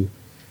to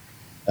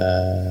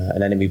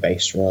an enemy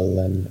base rather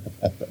than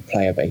a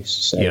player base.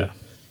 So,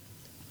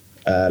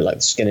 like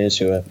the Skinners,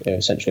 who are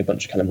essentially a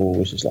bunch of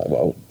cannibals, is like,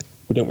 well,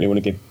 we don't really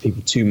want to give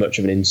people too much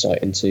of an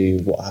insight into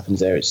what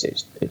happens there.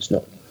 It's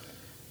not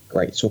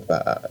great to talk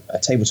about a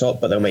tabletop,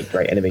 but they'll make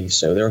great enemies.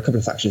 So there are a couple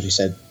of factions we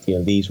said,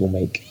 these will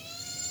make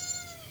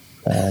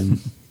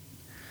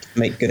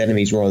good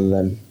enemies rather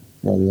than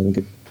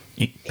good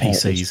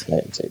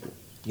PCs.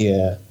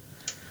 Yeah.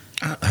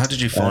 How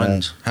did you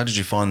find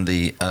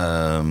the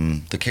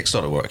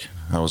Kickstarter work?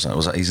 How was that?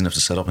 Was that easy enough to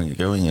set up and get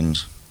going? And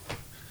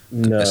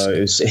no,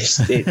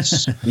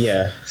 it's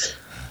yeah.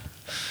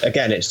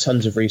 Again, it's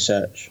tons of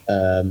research.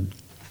 I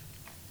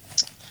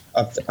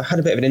had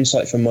a bit of an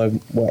insight from my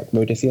work,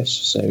 Modiphius,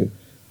 so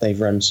they've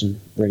run some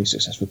really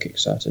successful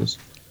Kickstarters.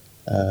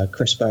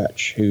 Chris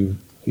Birch, who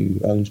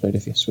owns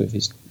Modiphius with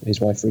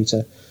his wife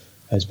Rita,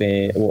 has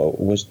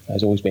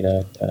always been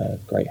a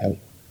great help.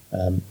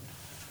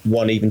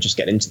 One, even just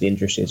getting into the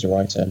industry as a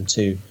writer, and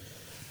two,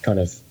 kind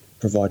of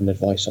providing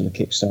advice on the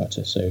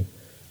Kickstarter. So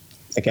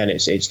again,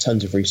 it's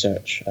tons of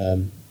research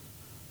and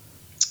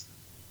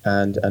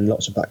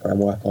lots of background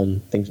work on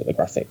things like the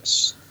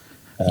graphics.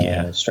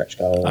 Stretch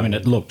goal. I mean,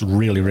 it looked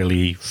really,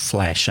 really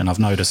flash, and I've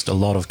noticed a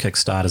lot of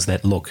Kickstarters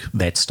that look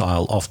that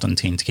style often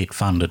tend to get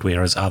funded,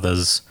 whereas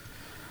others...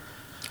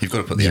 You've got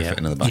to put the effort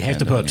into the back end. You have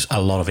to put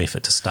a lot of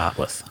effort to start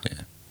with.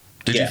 Yeah.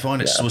 Did you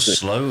find it was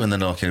slow and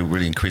then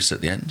really increased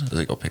at the end as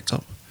it got picked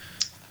up?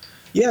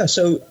 Yeah,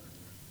 so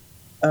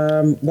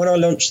when I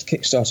launched the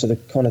Kickstarter, the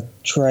kind of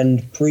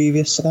trend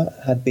previous to that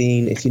had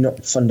been, if you're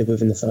not funded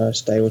within the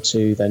first day or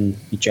two, then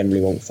you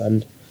generally won't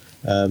fund.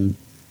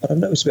 But I've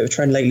noticed a bit of a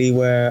trend lately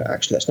where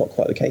actually that's not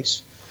quite the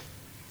case.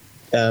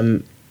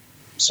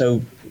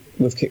 So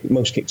with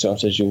most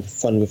Kickstarters, you'll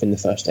fund within the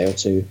first day or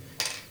two.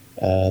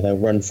 They'll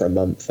run for a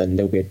month, and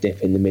there'll be a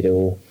dip in the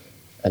middle,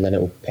 and then it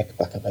will pick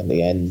back up at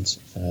the end.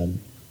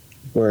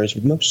 Whereas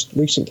with most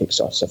recent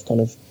Kickstarters, I've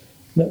kind of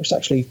noticed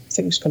actually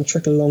things kind of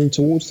trickle along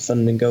towards the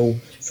funding goal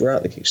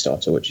throughout the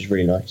Kickstarter, which is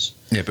really nice.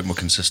 Yeah, a bit more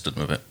consistent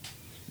with it.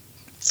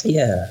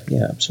 Yeah,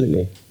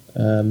 absolutely.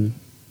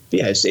 But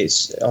yeah,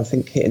 it's I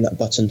think hitting that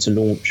button to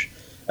launch.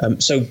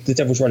 So the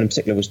Devil's Run in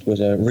particular was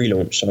a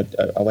relaunch. So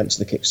I went to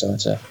the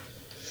Kickstarter.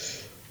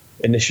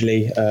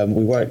 Initially,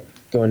 we weren't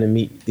going to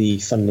meet the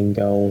funding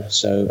goal,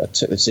 so I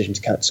took the decision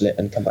to cancel it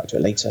and come back to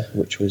it later,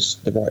 which was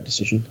the right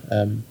decision.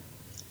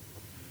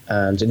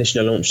 And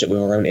initially I launched it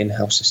with our own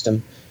in-house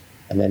system,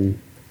 and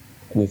then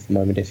with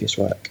my Modiphius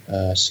work,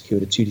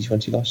 secured a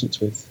 2D20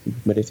 license with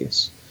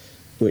Modiphius,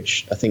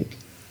 which I think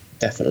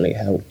definitely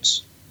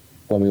helped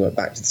when we went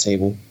back to the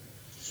table.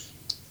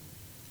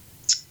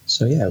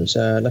 So yeah, it was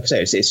like I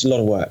say, it's a lot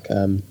of work,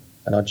 and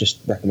I'd just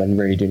recommend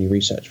really doing your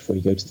research before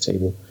you go to the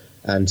table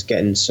and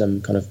getting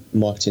some kind of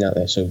marketing out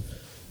there. So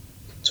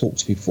talk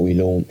to people before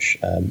you launch.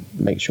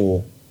 Make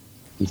sure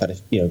you've had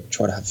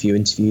try to have a few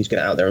interviews, get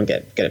it out there and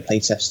get it play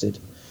tested.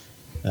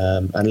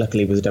 And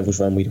luckily with the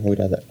Devil's Run, we'd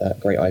already had that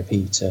great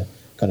IP to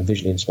kind of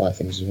visually inspire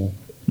things as well.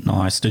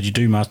 Nice. Did you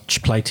do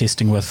much play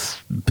testing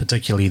with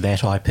particularly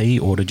that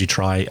IP, or did you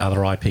try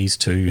other IPs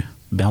to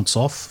bounce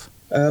off?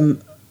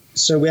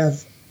 So we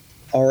have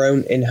our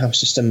own in-house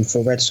system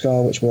for Red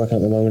Scar, which we're working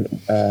on at the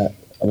moment,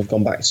 and we've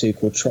gone back to,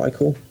 called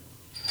Tricore.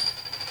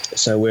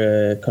 So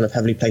we're kind of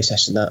heavily play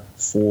testing that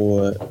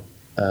for...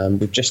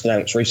 we've just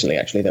announced recently,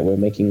 actually, that we're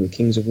making the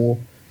Kings of War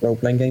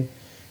role-playing game,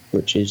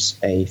 which is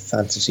a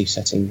fantasy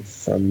setting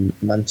from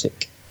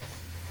Mantic.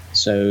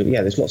 So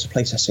yeah, there's lots of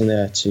play testing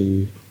there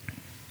to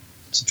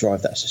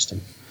drive that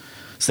system.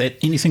 Is that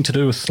anything to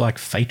do with like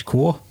Fate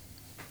Core,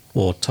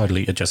 or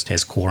totally it just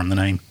has core in the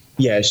name?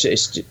 Yeah,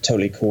 it's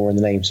totally core in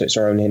the name, so it's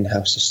our own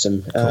in-house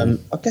system. Cool.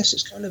 I guess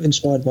it's kind of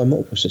inspired by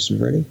multiple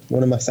systems, really.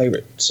 One of my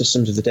favourite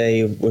systems of the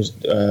day was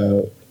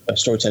a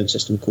storytelling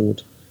system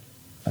called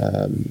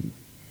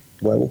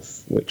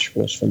Werewolf, which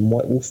was from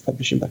White Wolf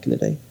Publishing back in the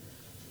day.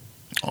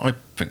 I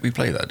think we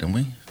played that, didn't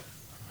we?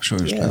 I'm sure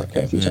we played that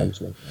quite a few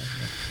times.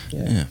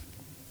 Yeah.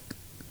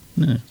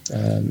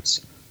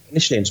 It's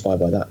initially inspired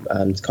by that,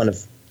 and kind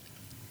of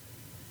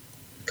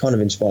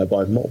inspired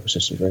by multiple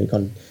systems. Really,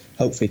 kind of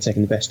hopefully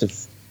taking the best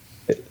of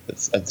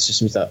the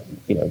systems that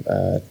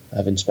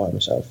have inspired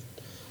myself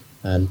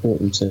and brought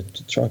them to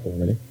Tricor.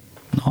 Really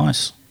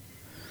Nice.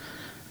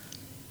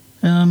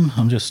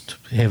 I'm just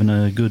having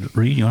a good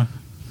read.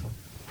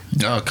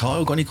 Oh,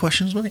 Kyle, got any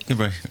questions, mate?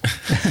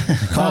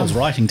 Kyle's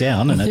writing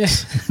down, and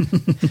it's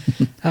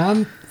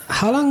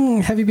How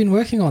long have you been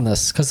working on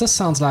this? Because this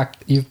sounds like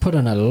you've put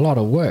in a lot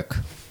of work.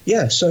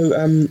 Yeah.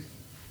 So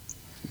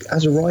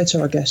as a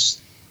writer, I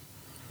guess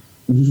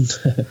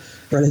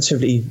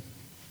relatively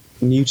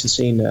new to the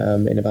scene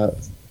in about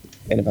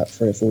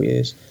 3 or 4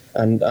 years,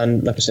 and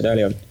like I said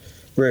earlier, I'm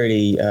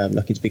really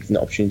lucky to be given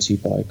the opportunity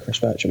by Chris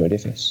Birch and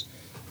Modiphius.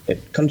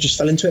 It kind of just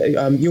fell into it.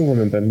 You'll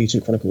remember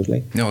Mutant Chronicles,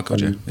 Lee. No, I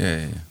got you.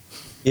 Yeah.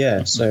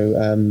 Yeah,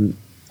 so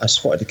I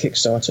spotted a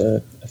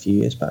Kickstarter a few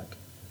years back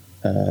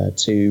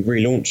to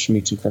relaunch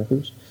Mutant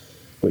Chronicles,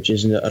 which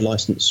is a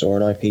license or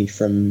an IP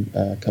from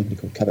a company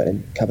called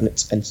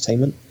Cabinet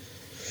Entertainment.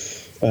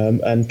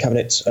 And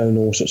Cabinet own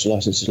all sorts of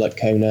licenses like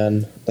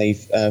Conan.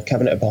 They've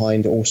Cabinet are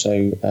behind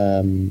also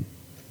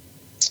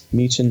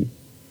Mutant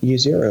Year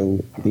Zero,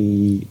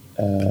 the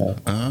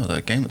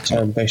that game that's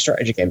turn-based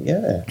strategy game,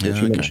 which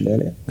you mentioned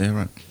earlier.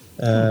 Yeah,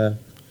 right.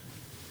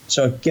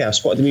 So yeah, I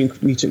spotted the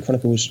Mutant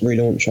Chronicles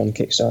relaunch on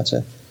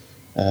Kickstarter.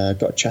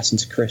 Got chatting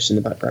to Chris in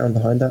the background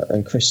behind that,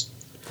 and Chris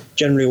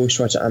generally always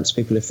tries to answer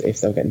people if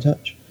they'll get in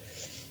touch.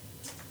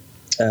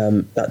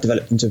 That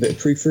developed into a bit of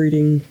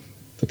proofreading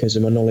because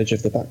of my knowledge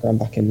of the background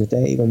back in the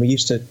day when we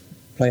used to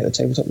play at the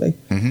tabletop league.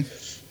 Mm-hmm.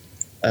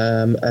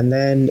 And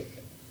then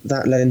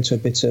that led into a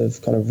bit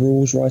of kind of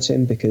rules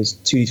writing because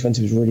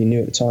 2D20 was really new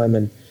at the time,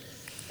 and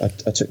I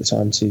took the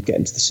time to get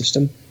into the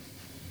system.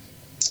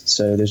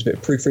 So there's a bit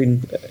of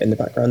proofreading in the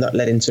background that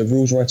led into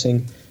rules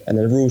writing, and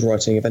then rules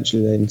writing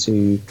eventually led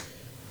into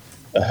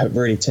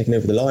really taking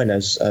over the line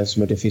as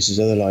Modiphius'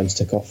 other lines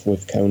took off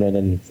with Conan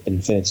and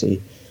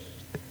Infinity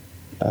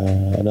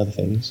and other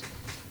things.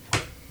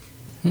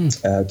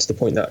 To the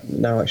point that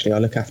now actually I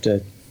look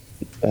after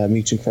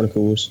Mutant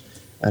Chronicles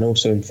and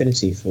also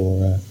Infinity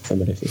for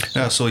Modiphius.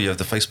 Yeah, I saw you have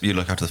the Facebook. You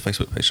look after the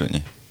Facebook page, don't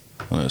you?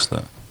 I noticed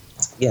that.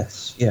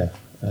 Yes, yeah.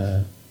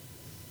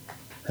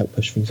 Help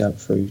push things out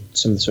through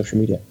some of the social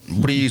media.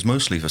 What do you use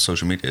mostly for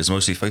social media? Is it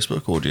mostly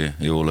Facebook, or are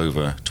you all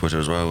over Twitter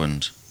as well?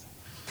 And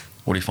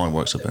what do you find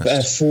works the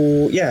best?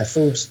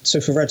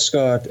 For Red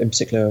Scar in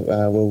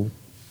particular, we'll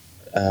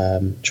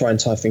try and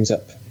tie things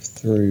up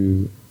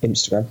through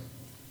Instagram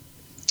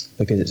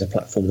because it's a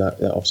platform that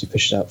obviously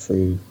pushes out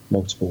through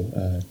multiple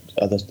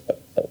other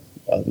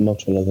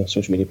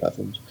social media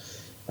platforms.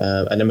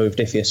 And then with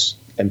Diffius,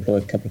 employ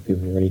a couple of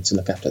people really to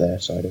look after their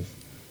side of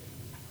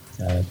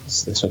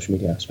the social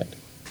media aspect.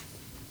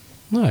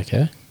 Oh,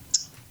 okay,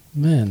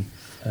 man.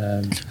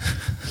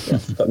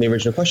 I've got the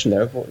original question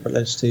there of what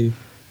relates to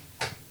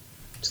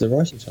the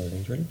writing side of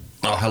things, really.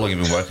 Oh, how long have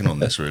you been working on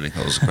this, really?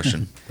 That was the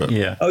question. But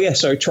yeah. Oh, yeah,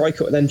 so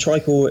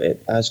Tricor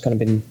it has kind of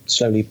been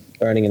slowly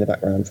burning in the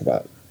background for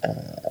about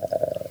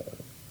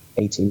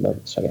 18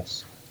 months, I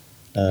guess.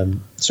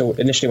 So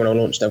initially when I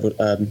launched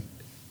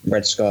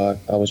Red Scar,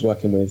 I was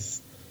working with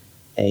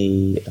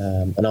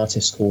an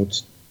artist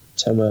called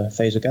Toma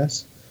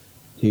Phasergas,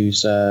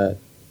 who's not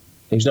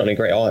only a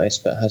great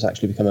artist, but has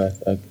actually become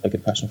a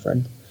good personal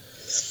friend.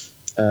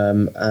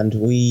 And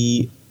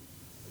we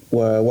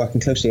were working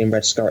closely in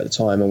Red Scar at the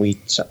time, and we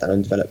sat down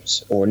and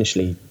developed, or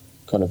initially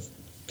kind of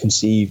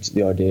conceived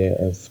the idea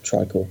of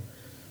Tricor.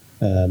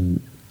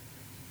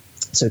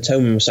 So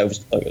Toma and myself,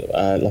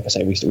 like I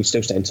say, we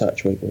still stay in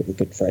touch. We're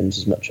good friends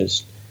as much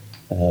as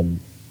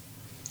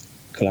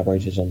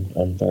collaborators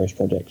on various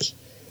projects.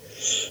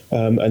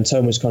 And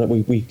Toma's kind of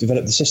we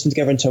developed the system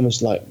together, and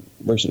Toma's like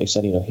recently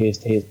said,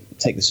 here,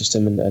 take the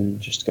system and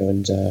just go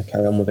and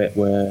carry on with it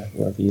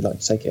wherever you'd like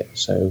to take it.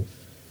 So,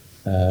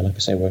 like I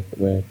say,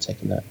 we're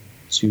taking that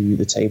to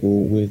the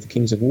table with the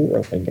Kings of War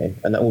role-playing game,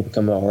 and that will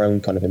become our own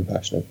kind of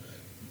personal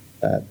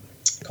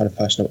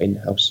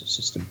in-house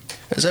system.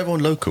 Is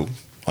everyone local?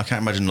 I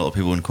can't imagine a lot of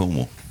people in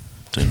Cornwall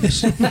doing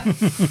this.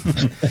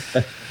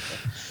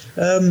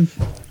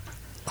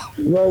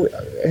 Well,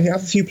 I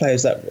have a few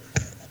players that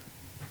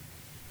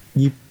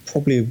you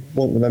probably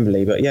won't remember,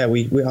 Lee, but yeah,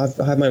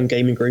 I have my own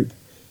gaming group.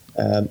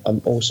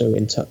 I'm also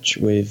in touch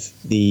with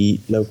the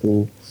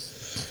local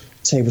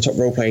tabletop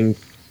role-playing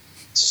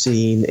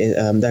scene.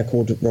 They're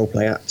called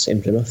Roleplay Apps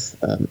in Plymouth,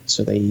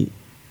 so they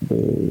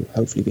will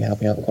hopefully be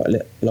helping out quite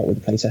a lot with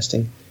the play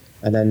testing.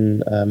 And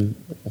then,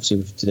 obviously,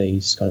 with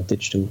today's kind of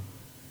digital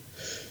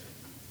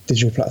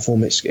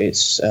platform, it's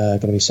going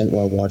to be sent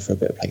worldwide for a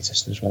bit of play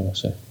testing as well.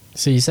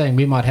 So you're saying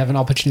we might have an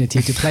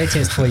opportunity to play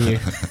test for you?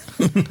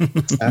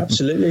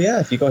 Absolutely, yeah.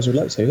 If you guys would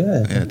like to,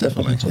 yeah,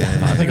 definitely.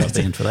 I think I'd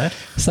be in for that.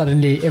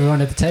 Suddenly,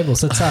 everyone at the table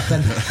sits up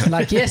and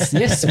like,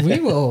 yes,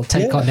 we will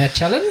take on that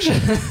challenge.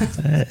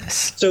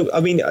 So, I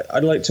mean,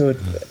 I'd like to.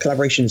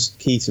 Collaboration's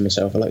key to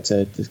myself. I like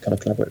to kind of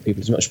collaborate with people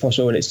as much as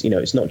possible, and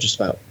it's not just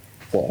about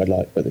what I'd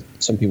like, but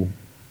some people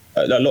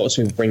a lot of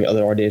people bring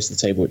other ideas to the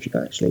table, which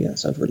actually that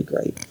sounds really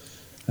great.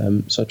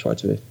 So I try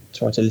to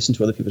listen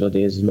to other people's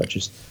ideas as much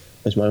as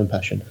my own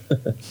passion.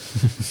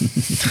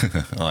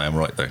 I am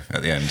right though.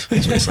 At the end,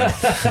 that's what you're saying.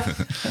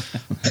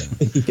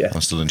 Yeah,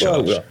 I'm still in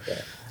charge. Well,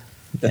 yeah.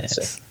 That's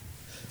it.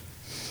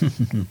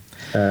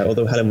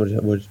 Although Helen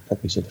would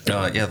probably say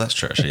different. Yeah, that's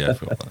true. Actually, yeah, I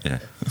forgot that. Yeah.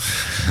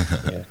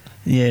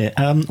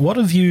 Yeah. What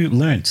have you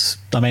learnt?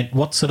 I mean,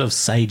 what sort of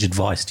sage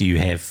advice do you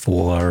have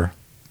for,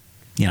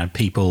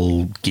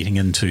 people getting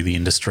into the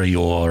industry,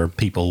 or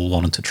people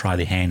wanting to try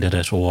their hand at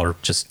it, or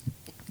just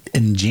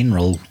in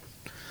general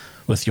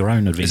with your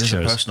own adventures? Is this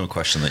a personal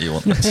question that you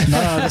want?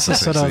 No, this is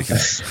sort of...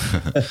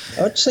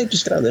 I'd say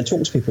just get out there and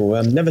talk to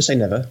people. Never say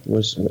never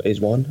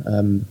is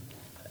one.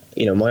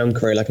 My own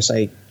career, like I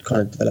say,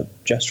 kind of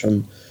developed just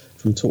from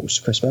talks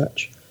to Chris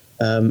Birch.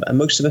 And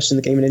most of us in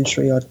the gaming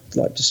industry, I'd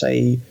like to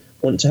say,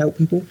 want to help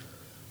people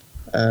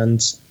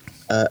and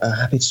are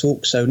happy to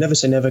talk. So never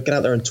say never. Get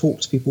out there and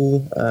talk to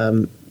people.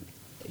 I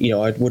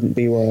wouldn't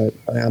be where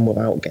I am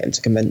without getting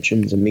to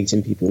conventions and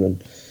meeting people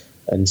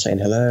and saying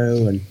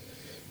hello and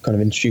kind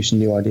of introducing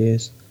new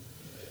ideas.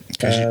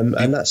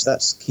 And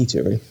that's key to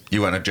it, really.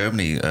 You went to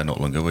Germany not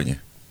long ago, weren't you?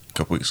 A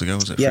couple of weeks ago,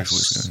 was it? Yes. 3-4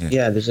 weeks ago?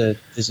 Yeah,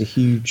 there's a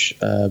huge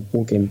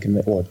board game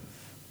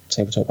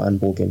tabletop and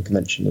board game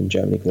convention in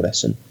Germany called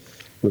Essen,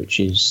 which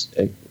is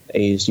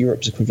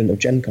Europe's equivalent of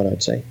Gen Con,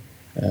 I'd say.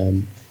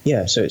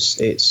 So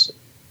it's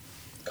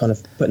kind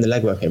of putting the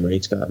legwork in really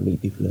to go out and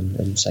meet people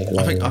and say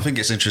hello. I think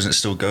it's interesting it's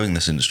still going,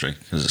 this industry,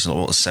 because it's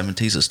not the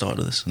 70s that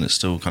started this, and it's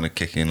still kind of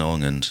kicking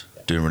along and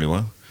doing really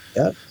well.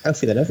 Yeah,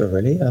 healthier than ever,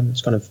 really.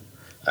 It's kind of,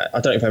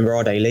 I don't remember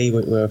our daily.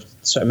 We're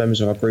certain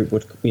members of our group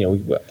would,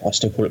 I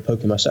still call it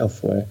poker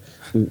myself, where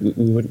we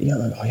would,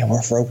 we're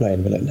off role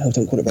playing. We're like, no,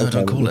 don't call it role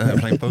playing. No, don't call it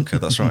playing poker.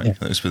 That's right. Yeah.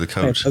 That used to be the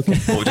code. Okay.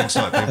 What, we didn't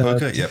start playing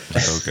poker? Yep,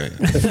 poker.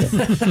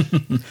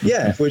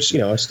 Yeah, which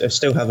I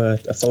still have a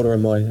folder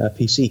on my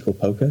PC called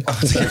poker.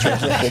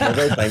 My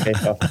role playing game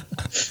file.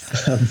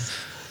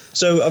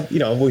 So I've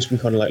always been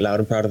kind of like loud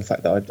and proud of the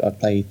fact that I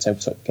play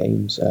tabletop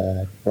games,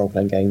 role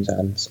playing games,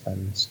 and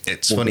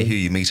it's funny who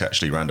you meet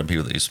actually, random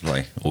people that used to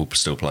play or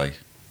still play.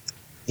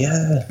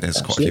 Yeah, there's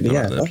quite a few people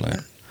out there playing.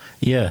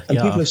 Yeah, and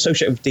people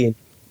associate with D.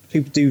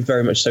 People do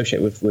very much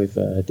associate with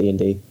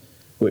D&D,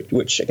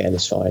 which again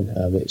is fine.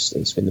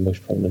 It's been the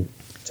most prominent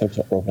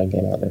tabletop role playing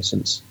game out there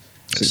since.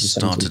 It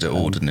started it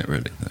all, didn't it?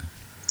 Really?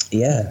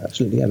 Yeah,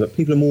 absolutely. Yeah, but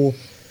people are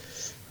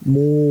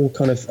more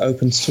kind of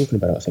open to talking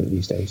about it, I think,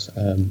 these days.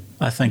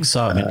 I think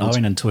so. I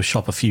went into a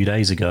shop a few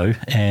days ago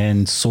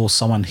and saw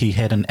someone, he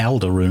had an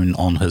Elder rune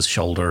on his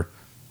shoulder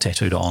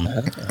tattooed on.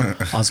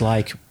 I was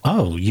like,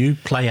 oh, you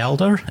play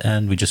Elder?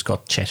 And we just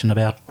got chatting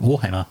about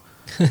Warhammer.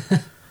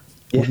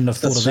 Wouldn't have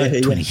thought of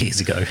that 20 years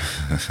ago.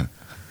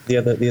 The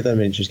other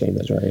miniatures game,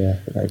 that's right, yeah,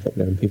 very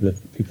popular, and people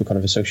kind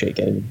of associate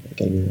gaming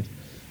with.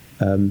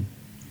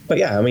 But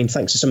yeah, I mean,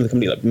 thanks to some of the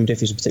companies like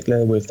Modiphius in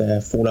particular with their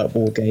Fallout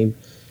board game,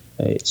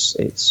 it's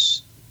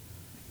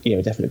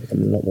definitely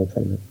becoming a lot more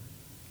prominent.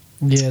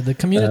 Yeah, the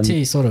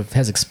community sort of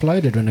has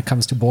exploded when it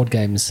comes to board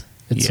games.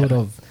 It's sort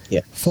of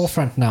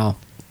forefront now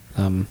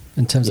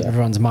in terms of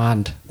everyone's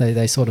mind.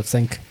 They sort of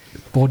think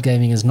board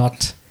gaming is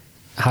not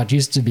how it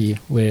used to be,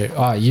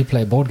 where you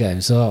play board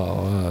games,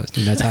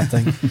 type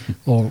thing,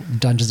 or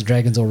Dungeons and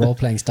Dragons or role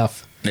playing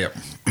stuff. Yep.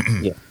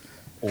 Yeah.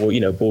 Or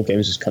board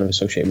games is kind of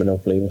associated with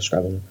Monopoly or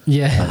Scrabble.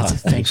 Yeah,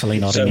 thankfully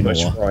not so anymore.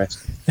 So much variety.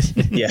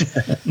 Yeah.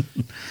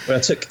 When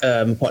I took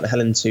my partner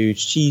Helen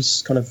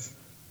she's kind of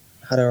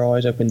had her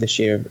eyes open this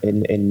year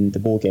in the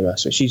board game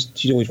aspect.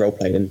 She's always role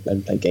played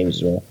and played games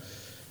as well.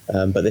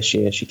 But this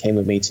year she came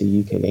with me to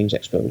UK Games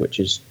Expo, which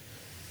is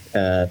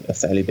a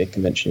fairly big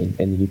convention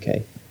in the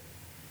UK.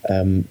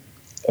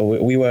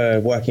 We were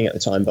working at the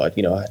time, but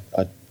I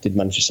did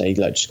manage to say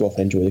just go off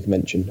and enjoy the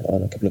convention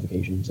on a couple of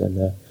occasions,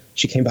 and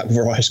she came back with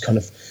her eyes kind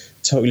of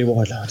totally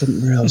wide. Like, I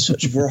didn't realise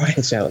such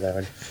variety out there.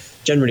 And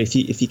generally,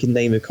 if you can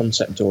name a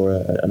concept or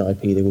an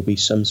IP, there will be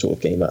some sort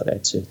of game out there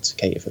to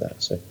cater for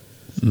that. So,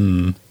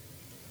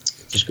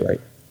 just great.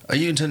 Are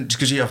you intending,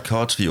 because you have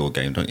cards for your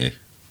game, don't you?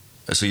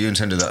 So you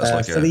intended that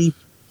as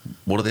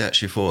what are they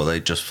actually for? Are they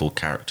just for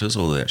characters,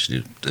 or is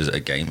it a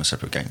game, a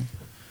separate game?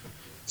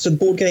 So the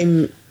board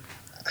game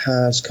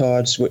has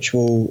cards which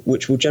will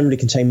generally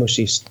contain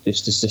mostly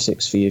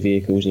statistics for your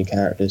vehicles and your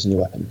characters and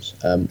your weapons.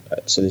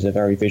 So there's a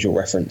very visual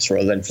reference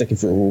rather than flicking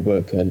through a rule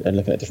book and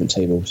looking at different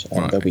tables.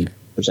 They'll be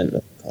presented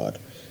on the card.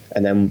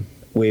 And then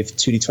with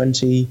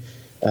 2D20,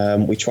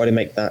 we try to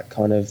make that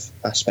kind of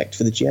aspect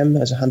for the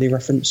GM as a handy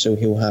reference. So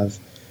he'll have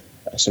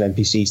some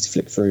NPCs to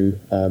flick through.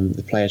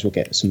 The players will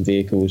get some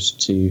vehicles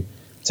to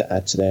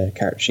add to their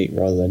character sheet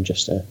rather than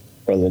just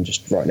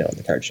writing it on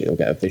the character sheet. They'll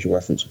get a visual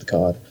reference with the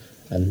card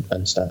and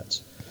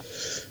stats.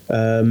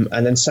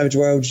 And then Savage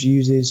Worlds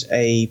uses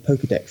a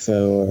poker deck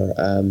for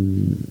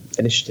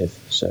initiative.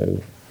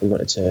 So we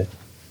wanted to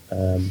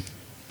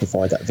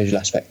provide that visual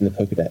aspect in the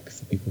poker deck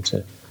for people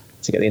to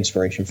get the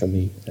inspiration from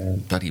the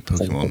bloody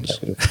Pokemons.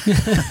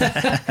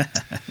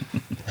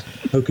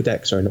 Poker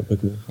deck, sorry, not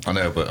Pokemon. I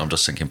know, but I'm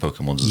just thinking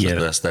Pokemons.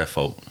 That's their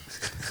fault.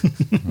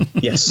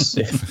 Yes.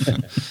 Yeah.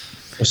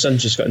 My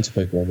son's just got into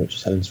Pokemon, which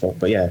is Helen's fault.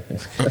 But yeah.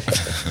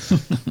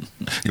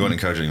 You weren't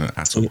encouraging him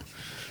at all?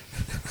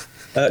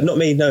 Not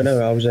me. No.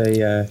 I was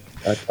I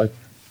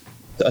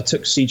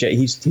took CJ.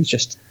 He's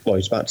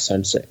about to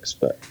turn 6,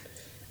 but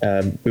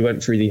we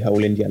went through the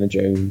whole Indiana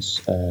Jones,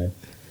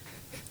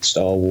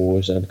 Star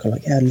Wars, and kind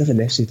of like, I'm loving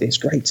this. It's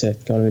great to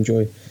kind of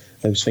enjoy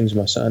those things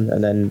with my son.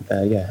 And then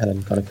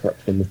Helen kind of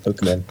corrupted him with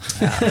Pokemon.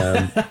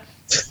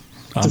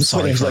 I'm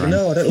sorry. He's like,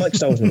 no, I don't like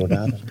Star Wars anymore,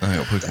 Dad. I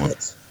got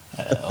Pokemon.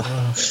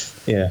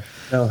 Yeah,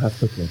 now I have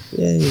Pokemon.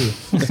 Yay!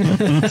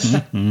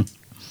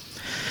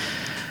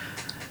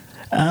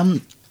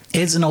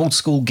 As an old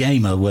school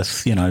gamer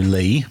with,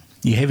 Lee,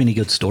 you have any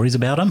good stories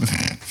about him?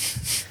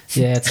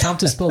 Yeah, it's time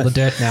to spill the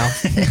dirt now.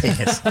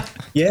 Yes.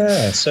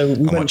 Yeah, so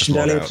we mentioned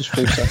earlier, just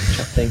before we started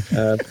chatting,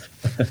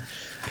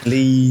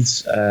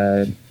 Lee's,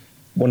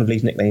 one of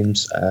Lee's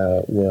nicknames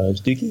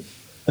was Doogie.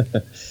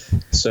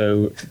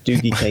 So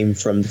Doogie came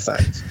from the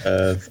fact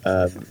of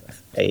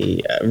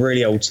a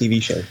really old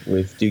TV show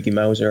with Doogie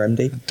Mowser,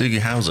 MD. Doogie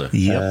Howser.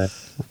 Yep.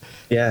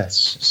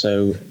 Yes,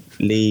 so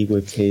Lee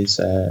with his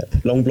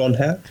long blonde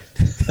hair.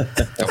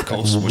 Of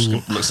course, which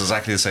looks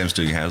exactly the same as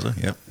Doogie Howser.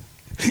 Yep.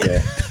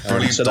 Yeah.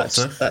 Brilliant So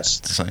doctor. that's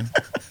the same.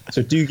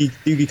 So Doogie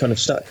kind of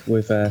stuck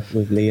with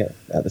Lee at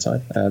the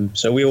time.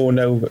 So we all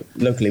know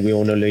locally, we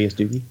all know Lee as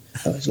Doogie.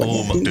 Or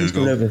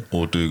McDougal,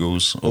 or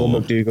Dougals, or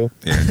McDougal.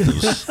 Yeah, there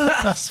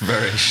was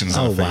variations.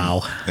 Oh, I think.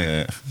 wow.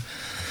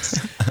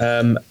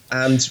 Yeah.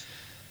 And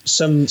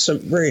some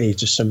really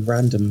just some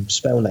random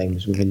spell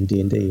names within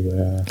D&D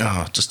where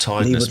Just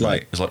tiredness, Lee would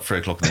mate. It was like 3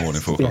 o'clock in the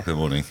morning, 4 o'clock in the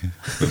morning. We've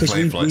been Because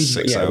playing for like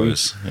 6 yeah,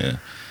 hours. Yeah.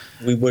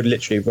 we would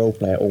literally role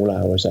play at all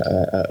hours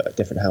at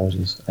different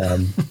houses.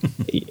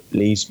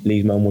 Lee's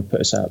mum would put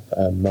us up.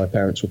 My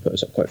parents would put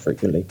us up quite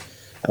frequently,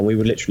 and we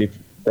would literally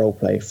role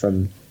play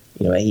from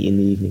 8 in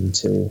the evening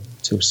till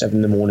 7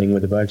 in the morning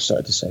when the birds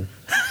started to sing.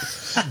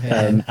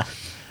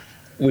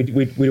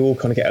 We'd all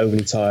kind of get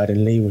overly tired,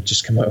 and Lee would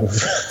just come up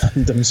with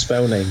random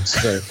spell names.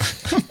 So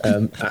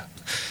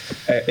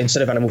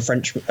instead of animal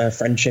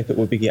friendship, it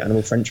would be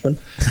animal Frenchman.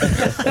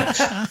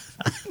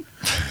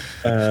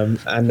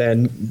 And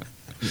then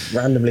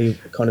randomly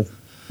kind of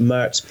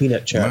Mert's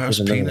Peanut Church Mert's was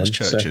another Peanut one.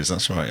 Churches,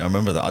 that's right. I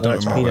remember that. I don't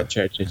Mert's remember. Peanut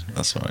Churches.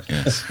 That's right,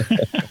 yes.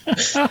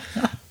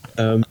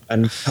 And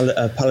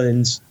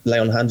Paladin's lay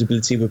on hands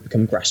ability would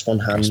become grasp on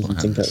hands Grasp on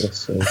and things like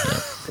hands. this.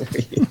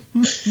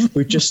 So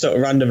we just started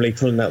randomly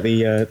pulling out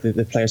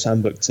the player's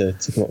handbook to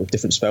come up with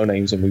different spell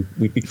names, and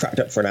we'd be cracked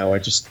up for an hour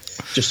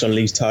just on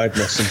Lee's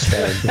tiredness and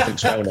spelling different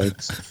spell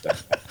names.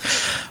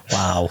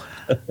 Wow.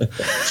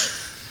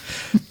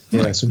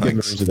 Yeah, some good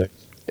memories of those.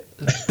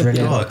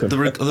 Brilliant. Oh,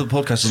 the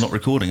podcast is not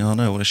recording. Oh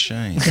no, what a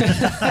shame.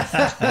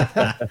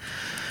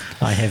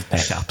 I have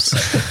backups.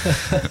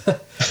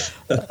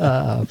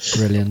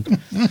 Brilliant.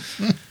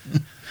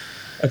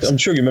 I'm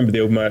sure you remember the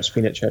old Mert's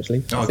Peanut Church,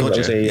 Lee. Oh, God,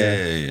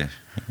 yeah.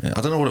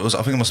 I don't know what it was.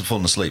 I think I must have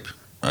fallen asleep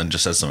and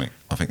just said something.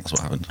 I think that's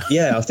what happened.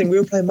 Yeah, I think we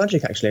were playing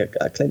Magic actually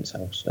at Clint's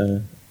house.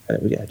 And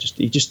it was,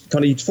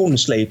 he'd fallen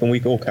asleep and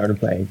we all carried on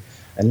playing.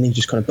 And then he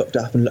just kind of looked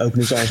up and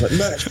opened his eyes like,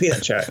 Mert's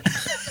Peanut Church.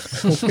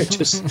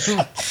 Just,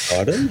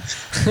 pardon?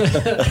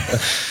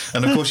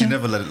 And of course, you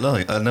never let it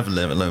lie. Never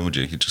let it alone, would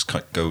you? You just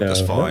go, No,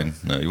 that's fine.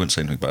 No, you wouldn't say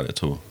anything about it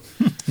at all.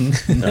 No,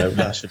 it would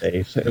last for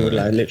days. It would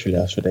literally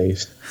last for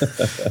days.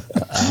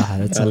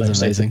 That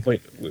sounds amazing.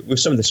 With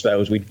some of the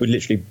spells, we'd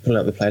literally pull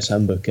out the player's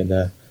handbook,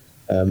 and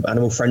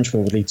Animal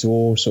Frenchman would lead to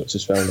all sorts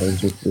of spell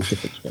names with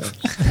different spells.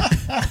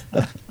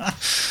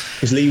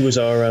 Because Lee was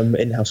our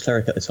in-house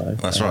cleric at the time.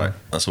 That's right.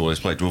 That's always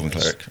played Dwarven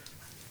Cleric.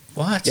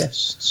 What?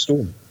 Yes,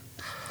 Storm.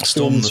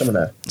 Storm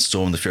Summoner.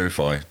 Storm the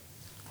Furify.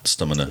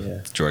 Summoner.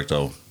 Yeah.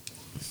 Direct-Dole.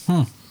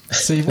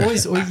 So you've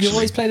always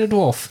played a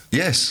dwarf?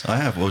 Yes, I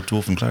have. Well,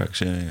 Dwarven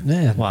Clerics, yeah.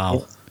 Yeah.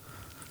 Wow.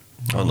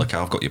 Oh, look,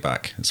 I've got your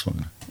back. It's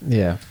fine.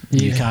 Yeah.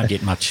 You can't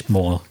get much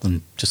more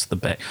than just the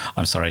back.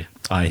 I'm sorry.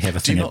 I have a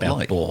Do you thing not about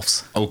like-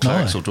 dwarfs. Oh,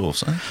 clerics No. or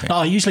dwarfs? Okay. No,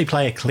 I usually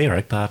play a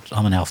cleric, but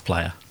I'm an elf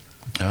player.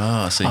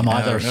 Ah, I see. I'm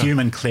either a Yeah.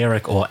 human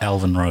cleric or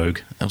elven rogue.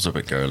 Elves are a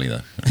bit girly,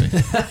 though.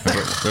 Really.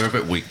 They're a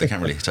bit weak. They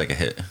can't really take a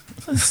hit.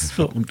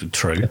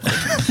 True.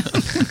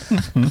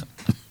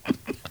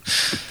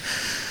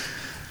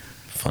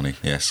 Funny,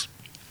 yes.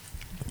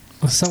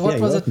 So what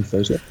was it?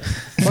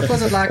 What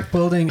was it like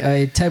building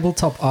a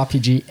tabletop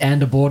RPG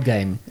and a board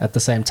game at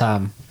the same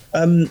time?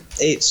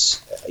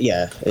 It's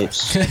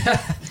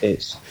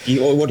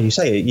what do you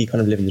say? You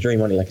kind of live in the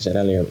dream, aren't you? Like I said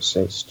earlier, it's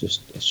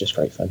just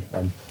great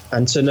fun,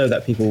 and to know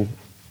that people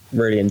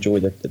really enjoy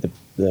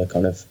the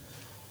kind of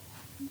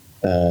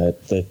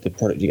the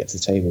product you get to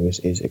the table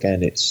is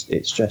again, it's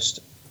just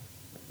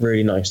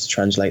really nice to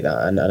translate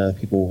that, and other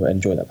people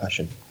enjoy that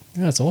passion.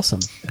 Yeah, that's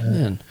awesome.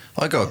 Man.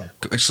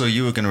 So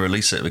you were going to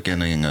release it at the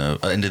beginning,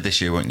 end of this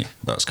year, weren't you?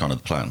 That's kind of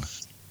the plan.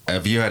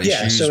 Have you had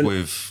issues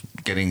with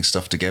getting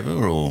stuff together,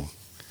 or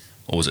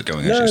was it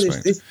going as you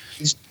expected?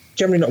 It's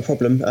generally not a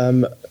problem.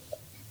 I'm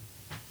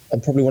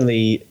probably one of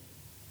the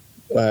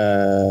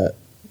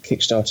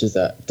Kickstarters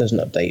that doesn't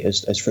update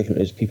as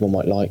frequently as people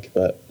might like,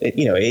 but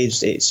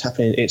it's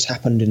happening. It's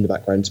happened in the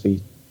background to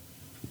be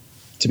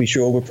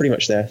sure. We're pretty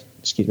much there.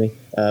 Excuse me.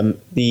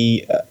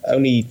 The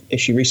only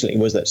issue recently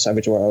was that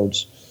Savage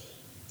Worlds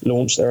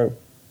launched their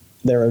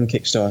own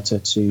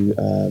Kickstarter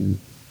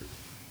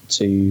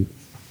to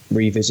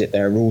revisit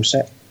their rule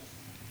set.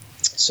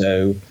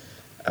 So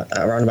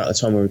around about the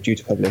time we were due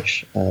to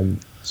publish,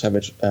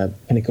 Savage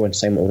Pinnacle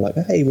Entertainment were like,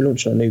 "Hey, we're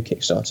launching a new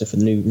Kickstarter for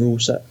the new rule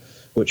set,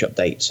 which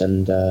updates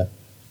and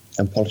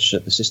polishes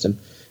up the system."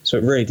 So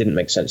it really didn't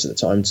make sense at the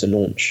time to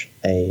launch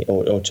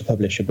or to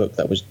publish a book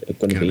that was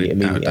going to be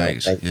immediately out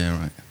of date. Yeah,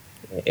 right.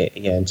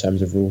 In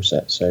terms of rule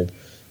set. So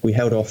we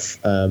held off,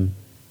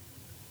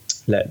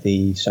 let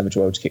the Savage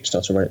Worlds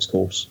Kickstarter run its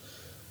course,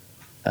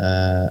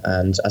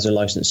 and as a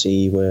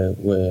licensee,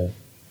 we're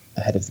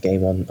ahead of the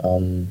game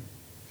on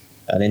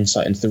an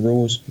insight into the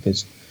rules,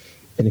 because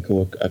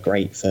Pinnacle are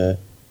great for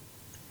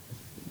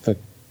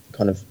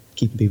kind of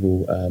keeping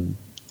people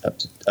up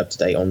to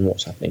date on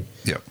what's happening.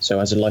 Yeah. So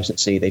as a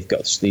licensee, they've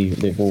got the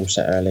rule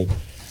set early,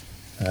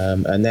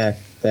 and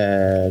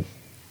they're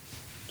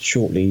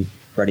shortly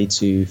ready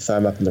to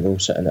firm up in the rule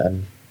set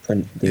and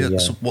print the.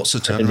 So what's the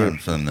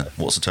turnaround for them then?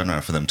 What's the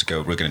turnaround for them to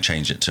go, we're going to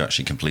change it, to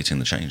actually completing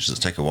the change? Does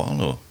it take a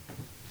while, or?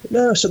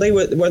 No, so they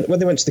were when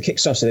they went to the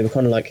Kickstarter, they were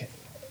kind of like,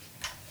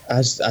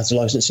 as a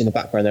licensee in the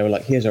background, they were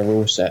like, here's our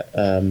rule set,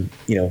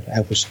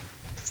 help us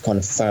kind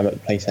of firm up the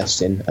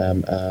playtesting,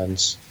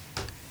 and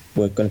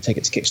we're going to take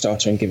it to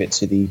Kickstarter and give it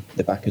to the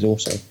backers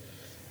also.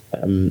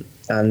 And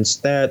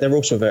they're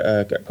also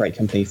a great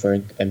company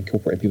for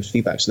incorporating people's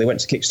feedback. So they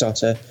went to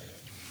Kickstarter.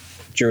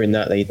 During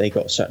that, they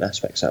got certain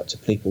aspects out to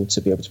people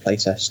to be able to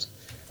playtest.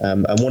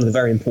 And one of the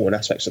very important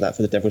aspects of that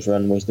for the Devil's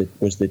Run was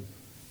the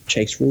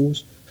chase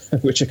rules,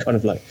 which are kind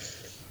of like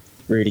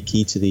really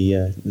key to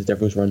the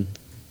Devil's Run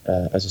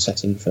as a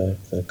setting for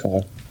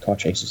car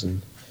chases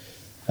and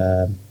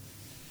foot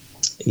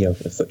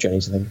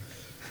journeys and things.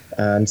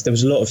 And there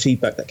was a lot of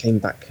feedback that came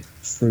back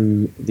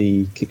through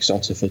the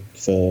Kickstarter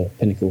for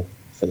Pinnacle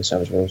for the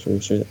Savage Worlds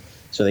rules.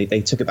 So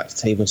they took it back to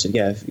the table and said,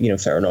 yeah,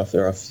 fair enough.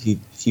 There are a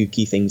few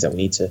key things that we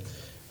need to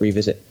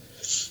revisit.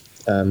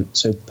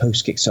 So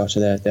post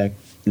Kickstarter, they're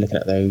looking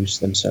at those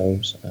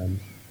themselves,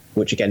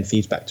 which again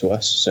feeds back to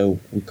us. So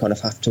we kind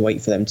of have to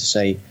wait for them to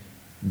say,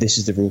 this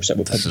is the rule set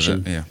we're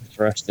publishing.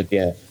 For us to be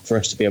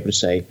able to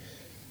say,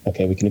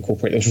 okay, we can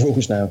incorporate those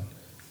rules now,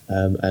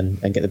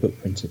 and get the book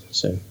printed.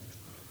 So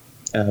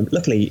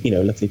luckily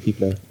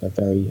people are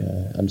very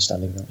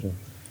understanding of that as well.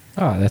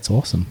 Oh, that's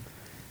awesome.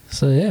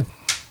 So yeah,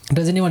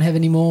 does anyone have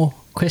any more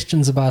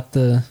questions about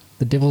the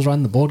Devil's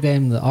Run, the board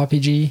game, the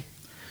RPG?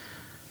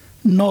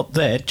 Not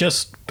that,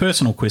 just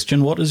personal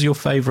question. What is your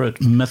favourite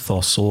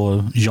mythos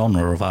or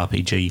genre of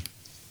RPG?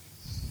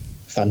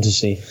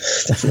 Fantasy,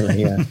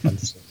 definitely, yeah,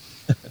 fantasy.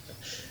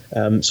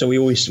 So we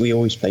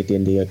always played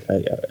D&D over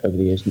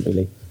the years,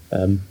 didn't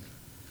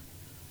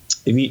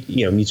really.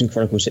 Mutant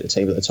Chronicles hit the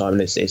table at the time,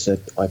 and it's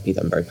an IP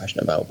that I'm very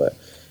passionate about. But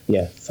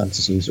yeah,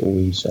 fantasy is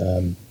always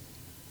the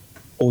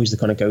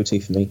kind of go-to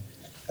for me.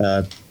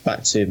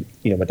 Back to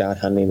my dad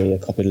handing me a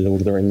copy of Lord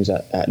of the Rings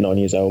at 9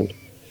 years old.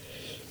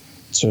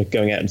 So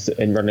going out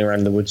and running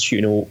around the woods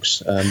shooting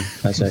orcs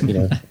as a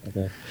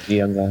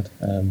young lad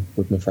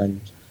with my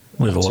friends.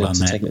 We've all done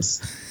that.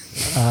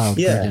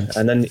 Brilliant.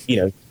 And then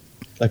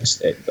like I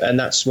said, and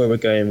that's where we're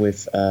going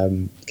with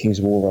Kings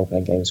of War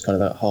role-playing games.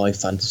 Kind of that high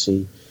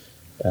fantasy,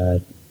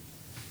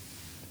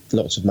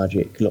 lots of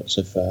magic, lots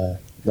of fun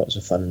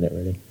in it.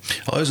 Really,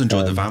 I always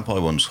enjoyed the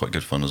vampire one. Was quite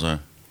good fun as well,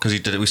 because we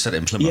set it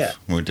in Plymouth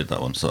when we did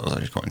that one, so that was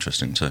actually quite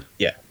interesting too.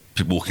 Yeah.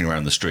 People walking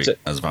around the street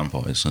as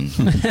vampires, and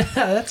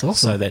that's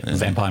awesome. So that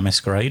Vampire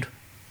Masquerade.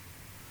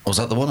 Was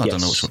that the one? I Yes.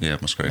 don't know which one. Yeah,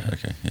 Masquerade.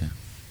 Okay, yeah.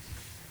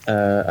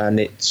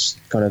 And it's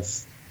kind of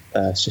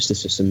sister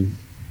system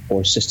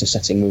or sister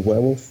setting with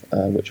Werewolf,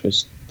 which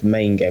was the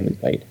main game we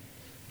played.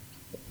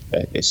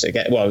 It's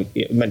again, well,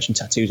 you mentioned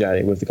tattoos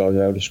earlier with the guy with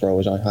the Elder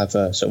Scrolls. I have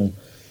some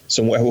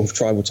werewolf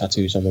tribal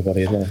tattoos on my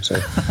body as well. So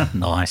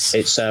nice.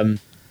 It's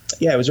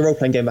it was a role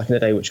playing game back in the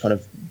day, which kind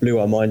of blew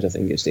our minds. I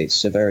think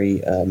it's a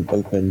very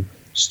open,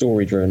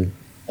 story driven.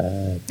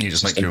 You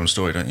just make your own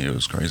story, don't you? It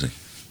was crazy.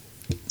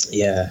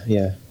 Yeah.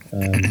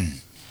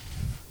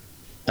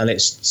 And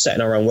it's set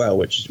in our own world,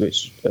 which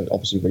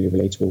obviously really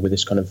relatable with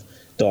this kind of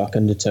dark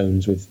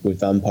undertones with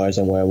vampires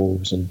and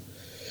werewolves and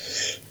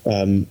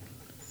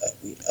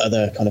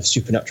other kind of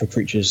supernatural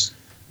creatures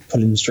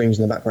pulling the strings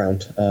in the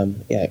background.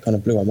 It kind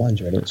of blew our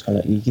minds really. It's kind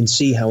of you could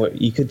see how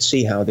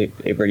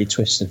it really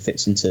twists and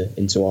fits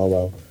into our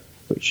world,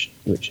 which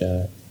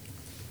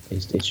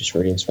is just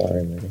really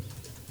inspiring really.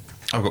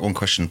 I've got one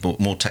question,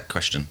 more tech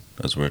question,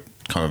 as we're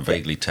kind of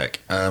vaguely tech.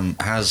 How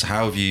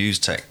have you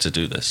used tech to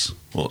do this?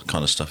 What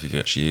kind of stuff have you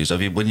actually used?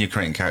 When you're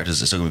creating characters,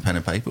 is it still going to be pen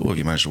and paper, or have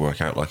you managed to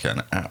work out like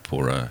an app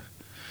or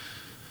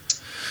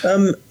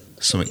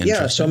something interesting?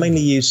 Yeah, so I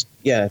mainly use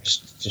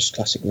just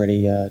classic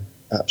really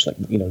apps like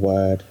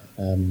Word.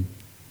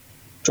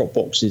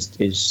 Dropbox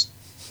is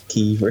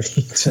key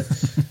really to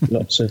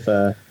lots of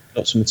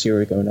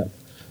material going up.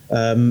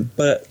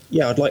 But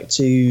yeah, I'd like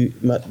to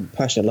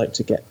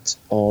get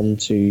on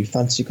to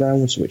Fantasy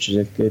Grounds, which is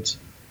a good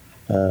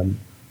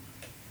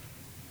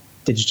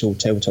digital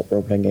tabletop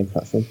role-playing game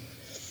platform.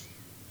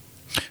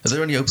 Are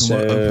there any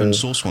open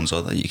source ones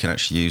that you can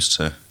actually use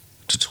to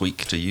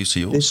tweak to use to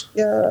yours?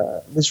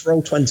 This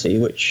Roll20,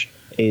 which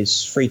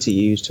is free to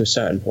use to a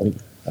certain point.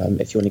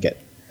 If you want to get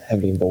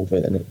heavily involved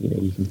with it, then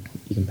you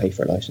can pay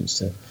for a license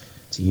to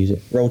use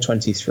it.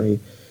 Roll23,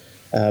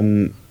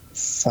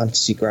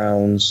 Fantasy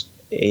Grounds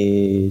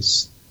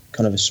is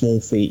kind of a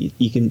small fee.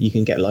 You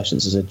can get a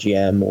license as a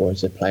GM or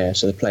as a player.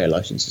 So the player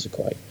licenses are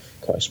quite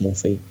a small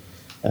fee.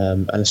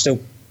 And I still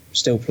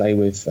play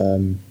with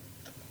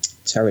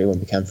Terry when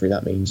we can through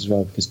that means as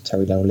well, because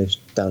Terry now lives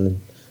down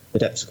in the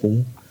depths of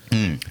Cornwall.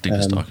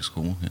 Deepest, darkest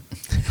Cornwall, yeah.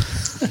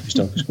 Deepest,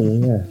 darkest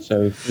Cornwall, yeah.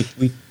 So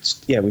we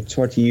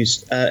tried to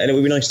use, and it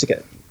would be nice to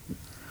get.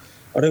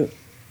 I don't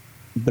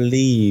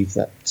believe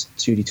that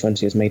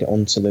 2D20 has made it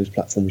onto those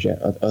platforms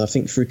yet. I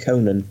think through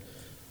Conan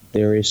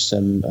there is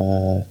some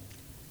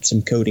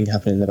coding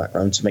happening in the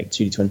background to make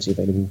 2D20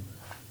 available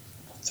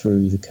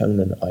through the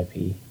Conan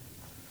IP.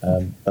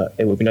 But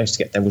it would be nice to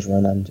get Devil's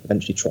Run and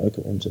eventually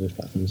Trico onto those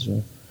platforms as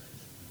well.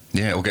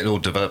 Yeah, or get it all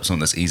developed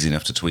something that's easy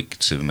enough to tweak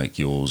to make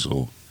yours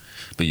or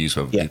be used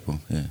by other people.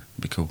 Yeah,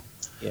 it'd be cool.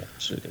 Yeah,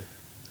 absolutely.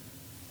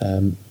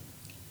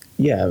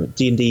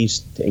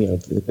 D&D's,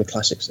 the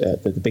classics,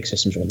 the big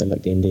systems around there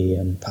like D&D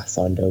and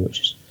Pathfinder,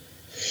 which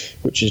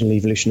is an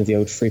evolution of the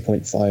old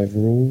 3.5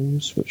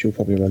 rules, which you'll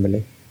probably remember,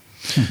 Lee.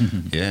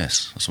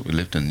 Yes, that's what we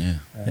lived in.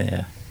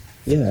 Yeah.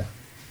 Yeah.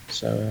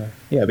 So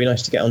it'd be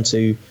nice to get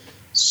onto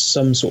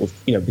some sort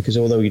of, because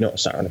although you're not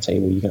sat around a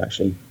table, you can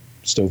actually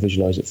still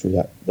visualize it through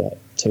that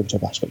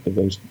tabletop aspect of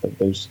those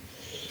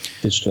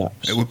digital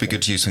apps. It would be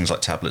good to use things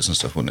like tablets and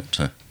stuff, wouldn't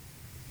it,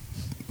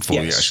 for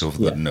the actual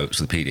the notes,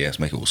 the PDFs,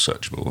 make it all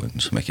searchable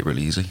and make it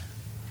really easy.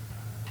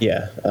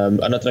 Yeah, and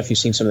I don't know if you've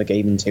seen some of the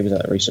gaming tables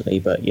out there recently,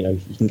 but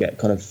you can get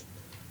kind of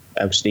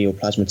LCD or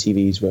plasma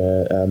TVs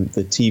where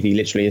the TV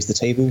literally is the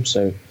table.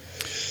 So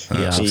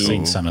I've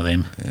seen some of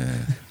them.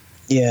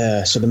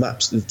 Yeah, so the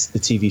maps, the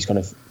TV's kind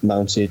of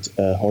mounted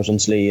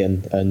horizontally,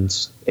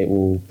 and it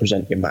will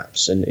present your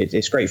maps, and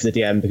it's great for the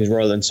DM because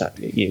rather than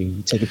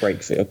you take a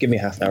break for give me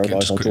half an hour,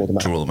 guys, I'll draw the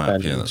map. Draw the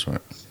map, yeah, that's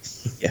right.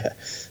 Yeah,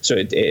 so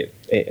it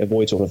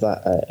avoids all of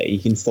that. You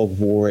can fog of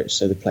war it,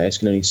 so the players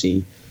can only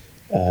see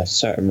a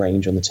certain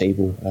range on the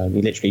table.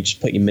 You literally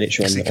just put your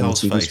miniature on the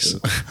TV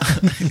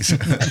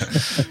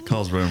screen.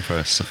 Carl's very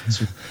impressed.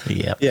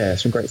 Yeah,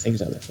 some great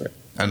things out there for it.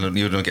 And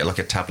you're going to get like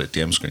a tablet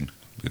DM screen,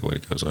 the way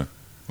it goes out.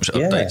 Which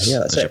updates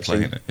as you're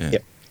playing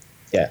it.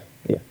 Yeah.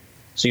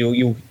 So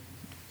you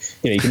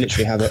can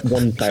literally have a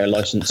one player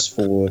license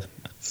for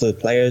the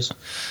players,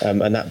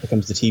 and that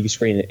becomes the TV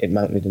screen. It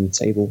mounted in the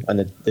table, and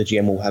the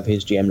GM will have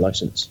his GM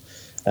license.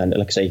 And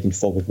like I say, you can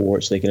fog of war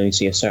it, so they can only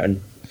see a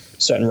certain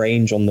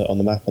range on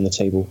the map on the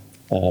table,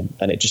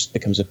 and it just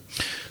becomes a.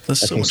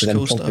 There's so much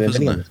cool stuff,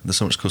 isn't there? There's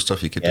so much cool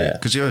stuff you could do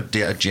because you have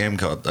a GM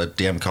card, a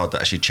DM card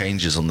that actually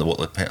changes on what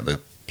the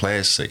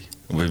players see.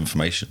 With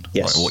information,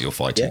 like what you're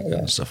fighting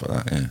and stuff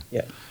like that.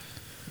 Yeah.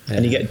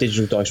 And you get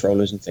digital dice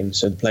rollers and things,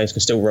 so the players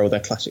can still roll their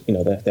classic,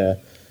 their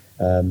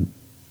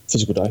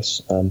physical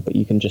dice, but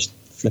you can just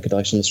flick a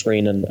dice on the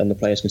screen and the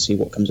players can see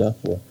what comes up,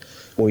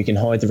 or you can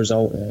hide the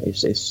result.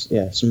 It's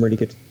some really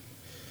good.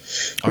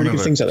 Good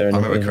things out there. I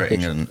remember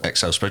creating an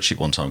Excel spreadsheet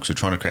one time because we were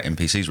trying to create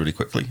NPCs really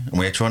quickly, and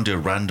we had to try and do a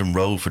random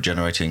roll for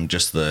generating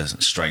just the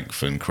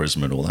strength and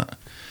charisma and all that.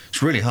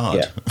 It's really hard.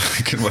 Yeah.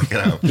 I couldn't work it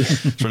out.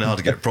 It's really hard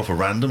to get proper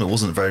random. It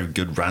wasn't very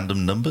good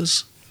random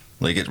numbers.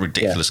 They get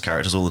ridiculous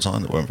characters all the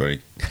time that weren't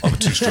very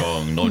too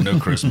strong, no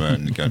charisma,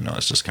 and you go, no, I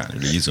just can't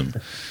really use them.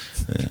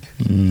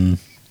 Yeah.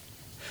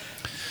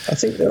 I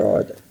think there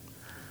are,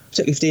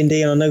 particularly for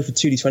D&D, and I know for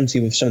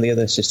 2D20 with some of the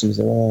other systems,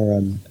 there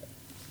are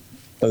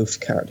both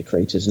character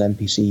creators and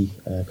NPC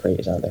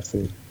creators out there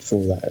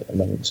for that at the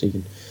moment. So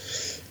you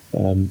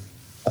can,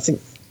 I think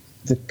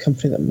the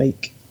company that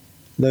make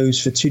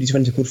those for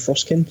 2D20 called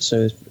Frostkin,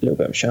 so a little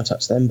bit of a shout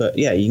out to them. But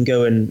yeah, you can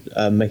go and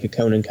make a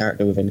Conan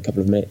character within a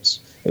couple of minutes.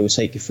 It will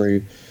take you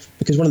through,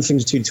 because one of the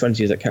things with 2D20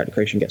 is that character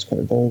creation gets quite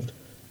involved.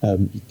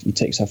 You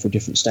take yourself through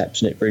different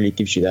steps, and it really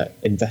gives you that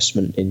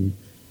investment in,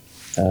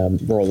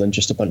 rather than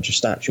just a bunch of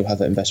stats, you'll have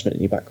that investment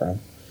in your background.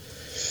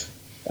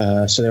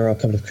 So there are a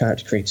couple of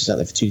character creators out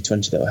there for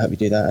 2D20 that will help you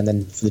do that. And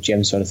then for the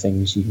GM side of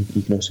things,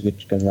 you can also go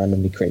and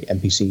randomly create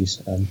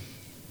NPCs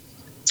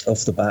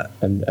off the bat,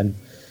 and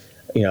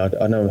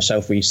I know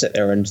myself where you sit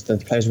there and the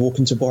players walk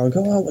into a bar and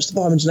go, "Oh, what's the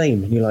barman's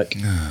name?" And you're like,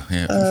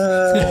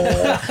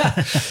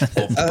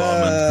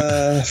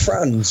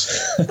 Franz.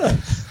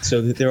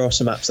 So there are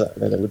some apps that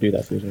will do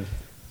that for you.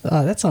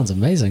 Oh, that sounds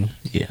amazing.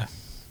 Yeah.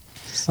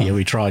 Yeah,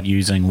 we tried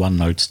using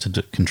OneNote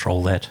to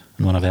control that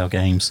in one of our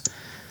games.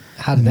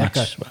 How did that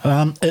go?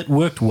 It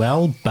worked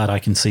well, but I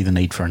can see the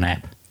need for an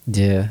app.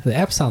 Yeah, the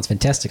app sounds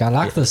fantastic. I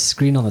like the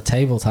screen on the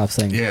table type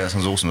thing. Yeah, that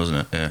sounds awesome, doesn't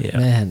it? Yeah.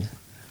 Man,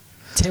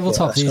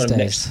 tabletop these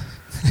days.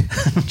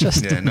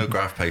 Just Yeah, no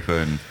graph paper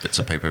and bits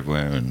of paper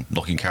everywhere and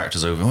knocking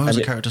characters over. Where was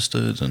the character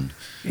stood? And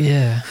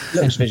yeah.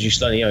 Looks visually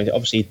stunning. You know,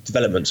 obviously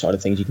development side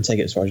of things, you can take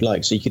it as far as you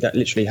like. So you could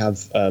literally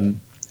have,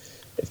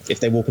 if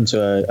they walk into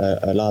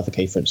a lava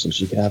cave, for instance,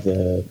 you could have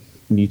the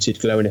muted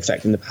glowing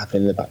effect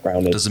happening in the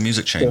background. does the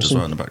music change as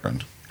well in the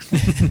background?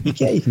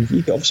 Yeah, you can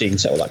obviously you can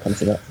set all that kind of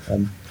thing up.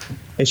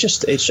 It's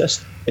just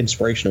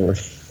inspirational,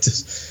 really.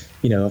 Just,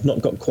 you know, I've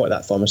not got quite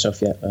that far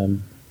myself yet,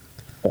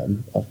 but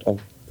I'll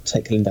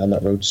take Lynn down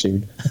that road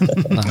soon.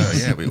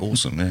 Yeah, it'd be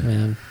awesome. Yeah.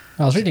 Man.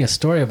 I was reading a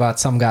story about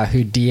some guy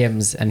who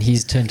DMs and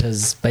he's turned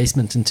his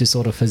basement into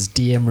sort of his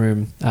DM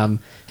room,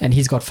 and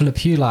he's got Philip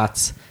Hue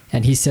lights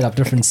and he's set up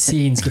different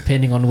scenes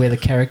depending on where the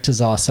characters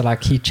are. So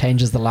like he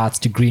changes the lights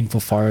to green for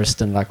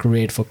forest and like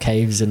red for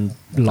caves and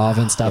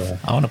lava and stuff. Yeah.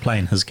 I want to play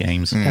in his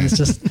games. And it's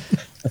just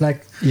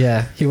like,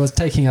 yeah, he was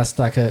taking us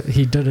like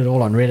he did it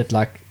all on Reddit,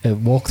 like a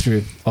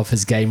walkthrough of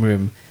his game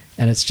room.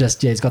 And it's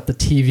just, yeah, he's got the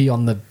TV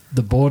on the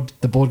board.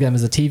 The board game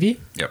is a TV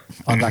Yep.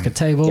 on like a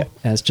table. Yep.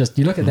 And it's just,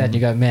 you look at that and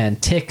you go, man,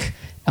 tech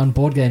on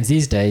board games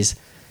these days,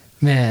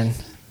 man,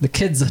 the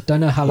kids don't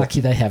know how lucky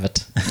they have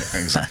it.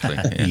 Exactly.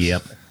 Yeah.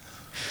 Yep.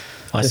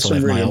 I There's still some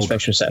have really my old.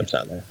 inspirational setups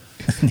out there.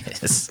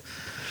 Yes.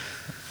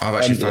 I've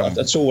actually found.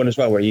 I saw one as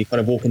well where you kind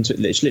of walk into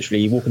it's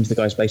literally you walk into the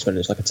guy's basement and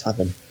it's like a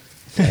tavern,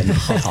 and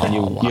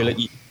you'll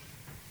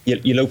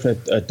open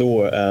a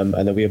door and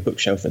there'll be a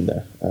bookshelf in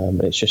there.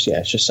 It's just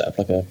set up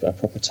like a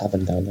proper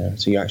tavern down there.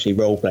 So you're actually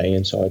role playing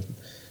inside,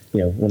 you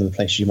know, one of the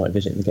places you might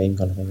visit in the game,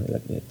 kind of thing.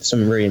 It's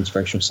some really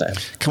inspirational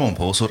setup. Come on,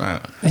 Paul, sort it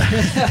out.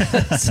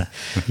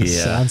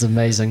 Yeah. Sounds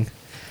amazing.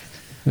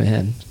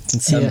 Man,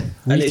 sincere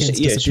And weekends it's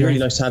disappearing. really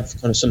nice to have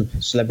kind of some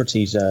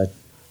celebrities kind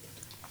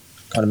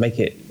of make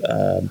it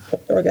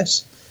popular, I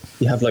guess.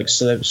 You have like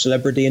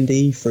celebrity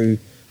D&D through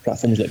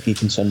platforms like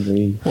Geek and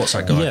Sundry. What's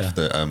that guy? Yeah.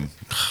 I can't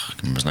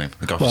remember his name.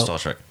 The guy from Well- Star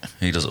Trek.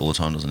 He does it all the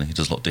time, doesn't he? He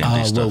does a lot of D&D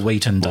Oh, stuff. Will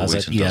Wheaton Will does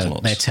it. Wheaton Yeah,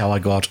 lots. that's how I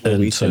got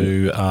Will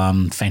into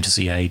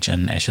Fantasy Age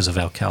and Ashes of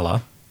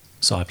Valhalla.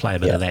 So I play a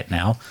bit of that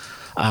now.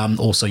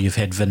 Also, you've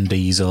had Vin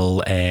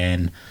Diesel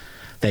and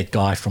that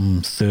guy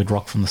from Third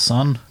Rock from the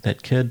Sun,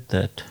 that kid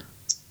that...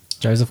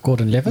 Joseph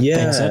Gordon-Levitt. Yeah.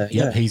 That's it.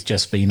 Yep, he's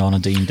just been on a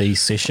D&D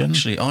session.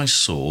 Actually, I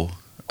saw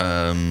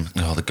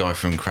the guy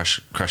from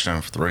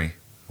Crashdown 3.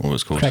 What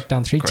was it called?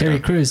 Crackdown 3, Terry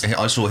Crews.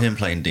 I saw him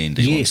playing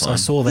D&D Yes, one time. I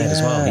saw that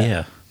as well,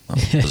 yeah. That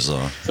was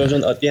bizarre. So I was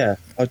on,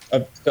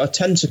 I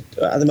tend to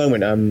at the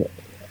moment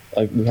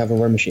we have a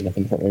run machine up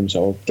in the front room,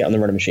 so I'll get on the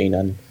running machine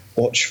and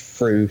watch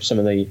through some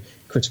of the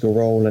Critical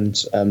Role and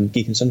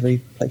Geek and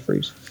Sundry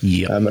playthroughs.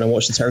 Yeah. And I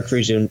watched the Terra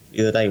Cruise the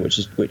other day, which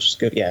is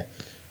good. Yeah,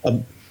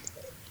 I'm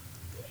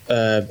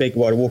a big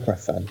World of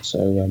Warcraft fan,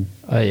 so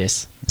Oh,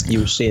 yes. you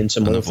will see in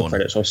some Another author one.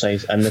 credits, I'll say,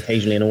 and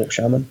occasionally an Orc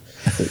Shaman.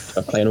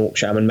 I play an Orc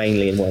Shaman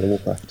mainly in World of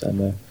Warcraft,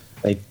 and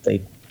they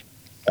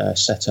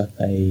set up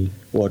a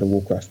World of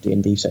Warcraft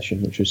D&D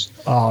session, which was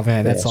Oh,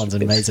 man, that Yeah, sounds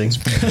it's- amazing.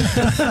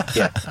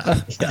 yeah.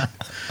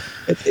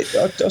 I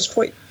was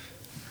quite.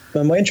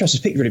 Well, my interest is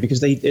piqued really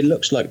because it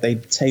looks like they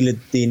tailored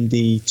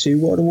D&D to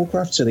World of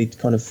Warcraft, so they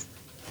kind of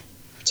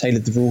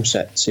tailored the rule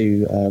set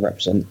to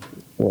represent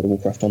World of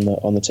Warcraft on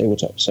the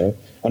tabletop. So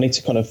I need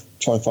to kind of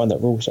try and find that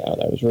rule set out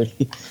there. It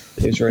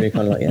was really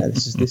kind of like, yeah,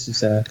 this is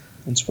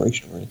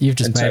inspirational. Really. You've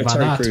just made my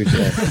Terry night. Crews,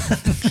 yeah.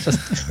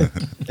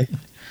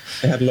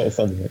 they had a lot of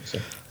fun with it. So.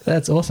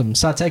 That's awesome.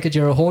 So I take it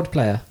you're a Horde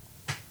player.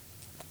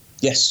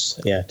 Yes,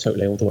 yeah,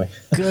 totally, all the way.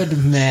 Good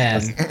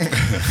man.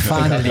 I've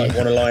Finally. like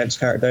one alliance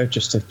character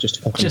just to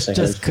pop in and say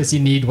Just because you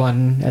need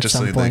one at Just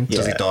some so point.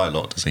 does he Yeah. die a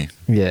lot, does he?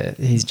 Yeah,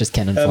 he's just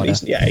cannon hello.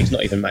 fodder. He's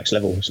not even max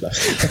level. So.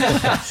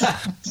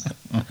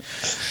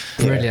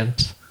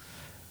 Brilliant.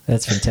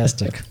 That's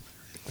fantastic.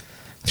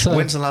 So,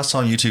 When's the last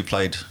time you two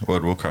played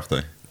World of Warcraft,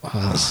 though?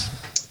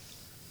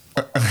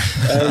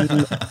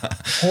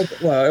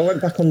 Well, I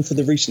went back on for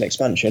the recent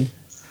expansion.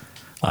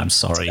 I'm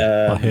sorry.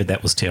 I heard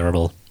that was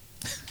terrible.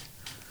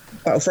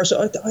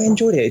 Battlefront, I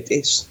enjoyed it.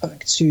 It's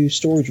back to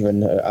story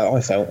driven.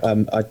 I felt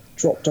I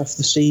dropped off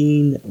the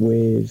scene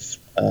with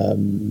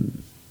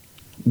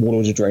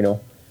Warlords of Draenor.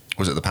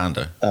 Was it the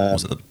Panda?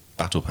 Was it the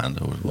Battle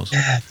Panda? Or it was?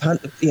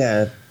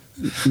 Mr.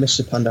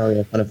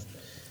 Pandaria kind of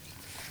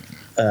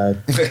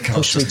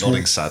Carl's just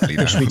nodding sadly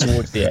pushed me now.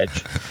 towards the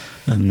edge.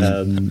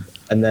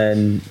 And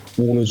then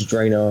Warlords of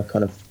Draenor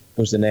kind of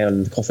was the nail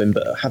in the coffin.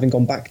 But having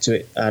gone back to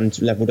it and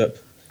leveled up,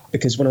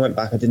 because when I went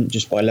back, I didn't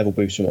just buy a level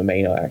boost from my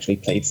main. I actually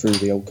played through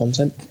the old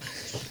content.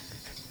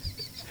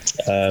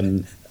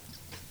 And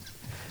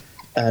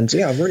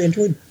yeah, I've really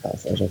enjoyed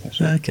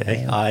Battlefront.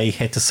 Okay. I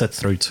had to sit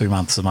through 2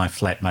 months of my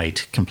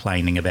flatmate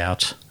complaining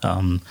about,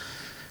 the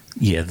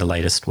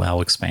latest WoW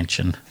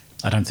expansion.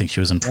 I don't think she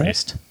was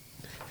impressed.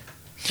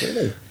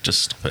 Really?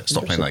 Just stop it.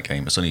 Stop playing that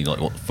game. It's only like,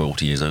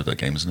 40 years old, that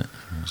game, isn't it?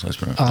 So it's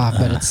been-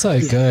 but it's so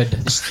good.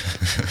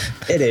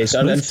 It is,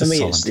 and Move for to me,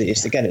 Solent.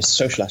 it's again, it's the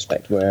social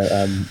aspect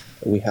where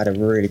we had a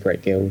really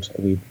great guild.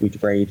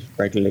 We'd raid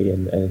regularly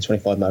in a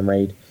 25-man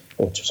raid,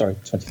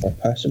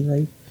 25-person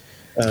raid.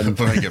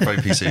 very good, very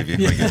PC of you.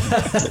 Very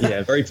good.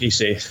 Yeah, very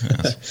PC.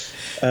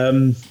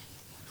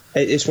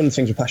 it's one of the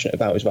things we're passionate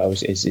about as well.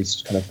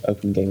 Is kind of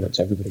open game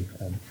to everybody.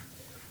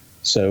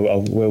 So I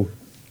will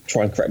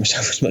try and correct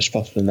myself as much as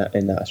possible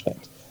in that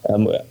aspect.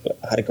 We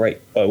have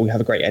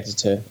a great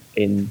editor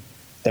in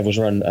Devil's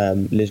Run,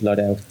 Liz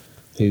Lydell,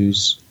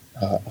 who's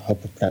I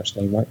hope I pronounced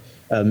her name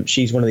right.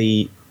 She's one of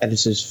the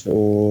editors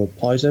for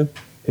Paizo,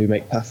 who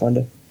make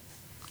Pathfinder,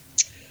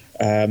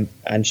 and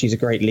she's a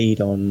great lead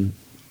on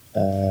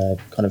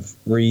kind of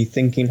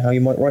rethinking how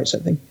you might write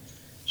something.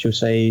 She'll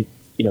say,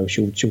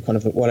 she'll kind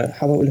of, well,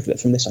 how about we look at it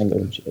from this angle?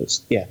 And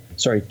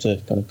sorry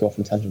to kind of go off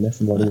on a tangent there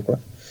from World of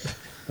Warcraft.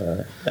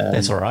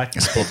 That's all right.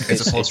 It's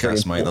a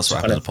podcast, mate. That's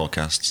what happens to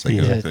podcasts.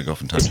 They go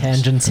off in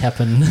tangents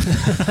happen.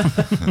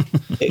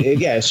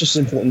 It's just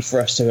important for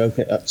us to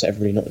open it up to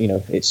everybody.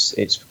 Not,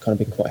 it's kind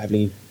of been quite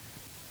heavily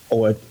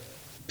or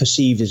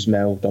perceived as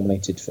male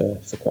dominated for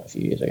quite a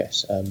few years, I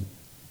guess.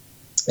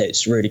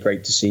 It's really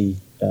great to see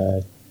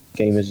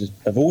gamers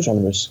of all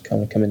genres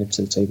kind of coming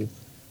into the table,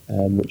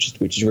 which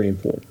is really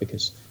important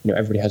because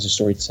everybody has a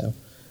story to tell,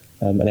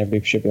 and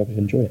everybody should be able to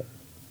enjoy it.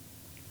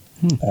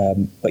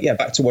 But yeah,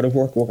 back to World of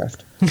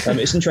Warcraft.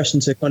 It's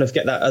interesting to kind of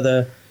get that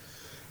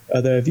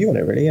other view on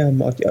it. Really, I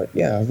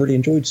really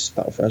enjoyed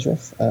Battle for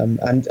Azeroth,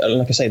 and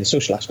like I say, the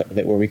social aspect of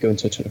it, where we go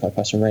into a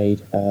 25-person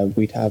raid,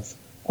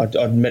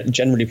 I'd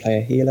generally play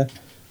a healer,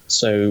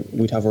 so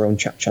we'd have our own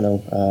chat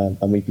channel,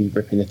 and we'd be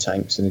ripping the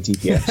tanks and the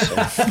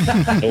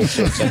DPS, and all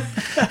sorts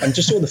and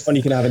just all the fun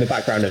you can have in the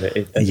background of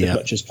it, as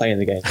much as playing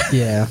the game.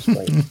 Yeah,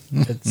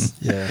 it's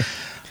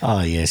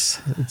Oh yes,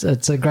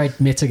 it's a great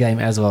meta game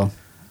as well.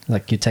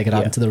 Like you take it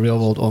out into the real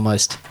world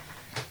almost.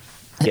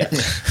 Yeah,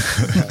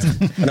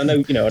 and I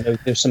know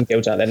there's some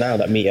guilds out there now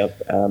that meet up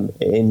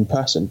in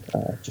person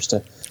just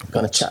to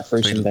kind of chat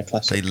through some of their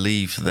classes. They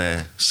leave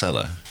their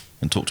cellar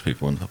and talk to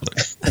people in public.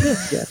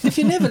 Yeah. If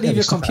you never leave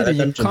your computer,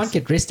 you can't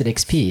get rested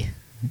XP.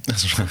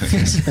 That's right.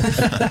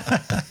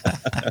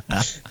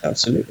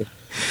 Absolutely.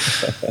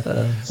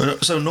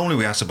 So normally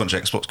we ask a bunch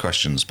of Xbox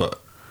questions, but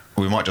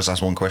we might just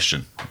ask one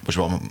question, which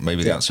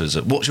maybe the answer is,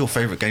 what's your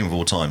favourite game of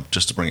all time?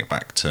 Just to bring it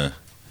back to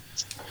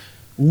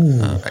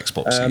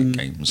Xbox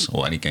games,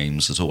 or any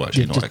games at all,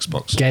 actually, not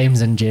Xbox.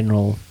 Games in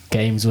general,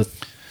 games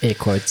with air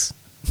quotes.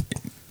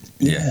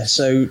 Yeah,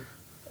 so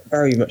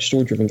very much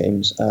story-driven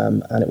games,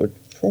 and it would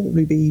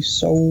probably be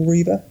Soul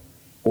Reaver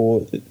or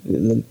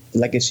the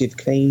Legacy of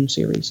Kain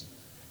series.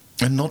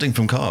 And nodding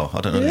from Carl.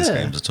 I don't know these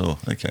games at all.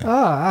 Okay.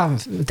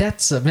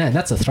 That's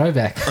a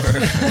throwback.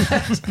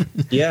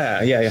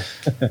 Yeah.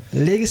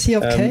 Legacy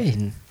of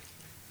Kain.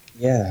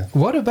 Yeah.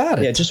 What about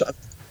it? Yeah,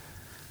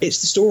 it's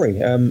the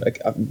story. I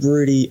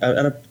really,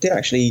 and I did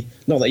actually,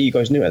 not that you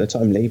guys knew at the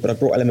time, Lee, but I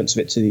brought elements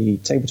of it to the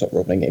tabletop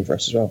role-playing game for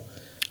us as well.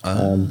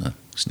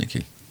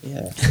 Sneaky.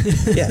 Yeah.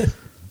 Yeah.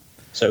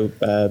 So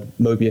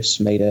Mobius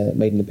made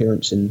an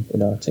appearance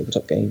in our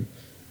tabletop game,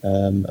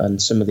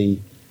 and some of the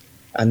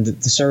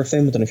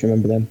Seraphim, I don't know if you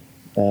remember them.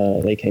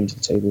 They came to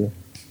the table.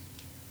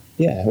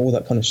 Yeah, all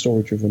that kind of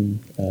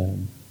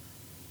story-driven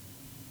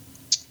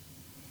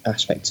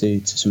aspect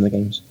to some of the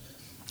games.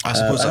 I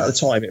suppose at the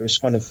time it was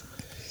kind of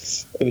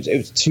it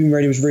was Tomb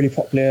Raider was really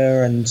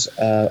popular, and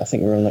I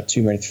think we were on like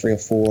Tomb Raider 3 or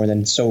 4, and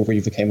then Soul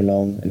Reaver came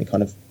along, and it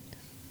kind of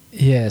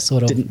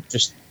didn't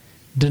just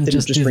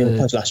bring the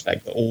puzzle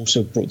aspect, but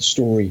also brought the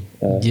story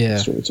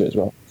story to it as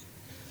well.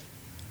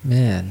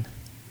 Man.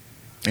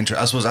 I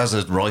suppose as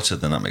a writer,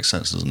 then that makes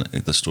sense, doesn't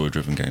it? The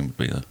story-driven game would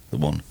be the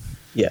one.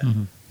 Yeah.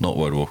 Mm-hmm. Not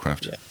World of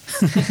Warcraft. Yeah.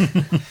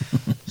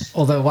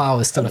 Although WoW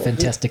is still a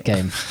fantastic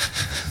game.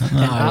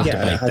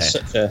 It has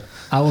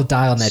I will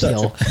die on that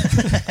hill.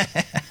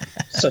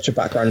 Such a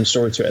background and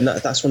story to it, and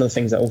that's one of the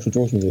things that also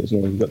draws me to it.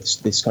 You've got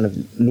this kind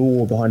of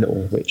lore behind it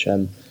all, which you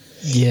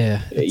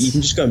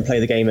can just go and play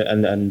the game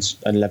and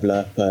level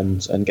up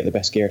and get the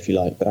best gear if you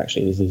like, but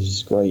actually there's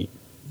this great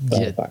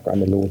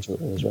background and lore to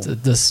it all as well.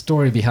 The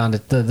story behind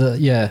it,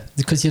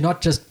 because you're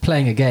not just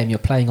playing a game, you're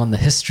playing on the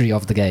history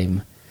of the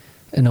game,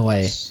 in a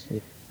way.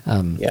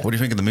 What do you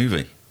think of the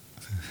movie?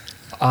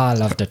 I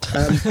loved it.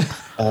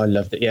 I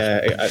loved it.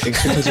 Yeah,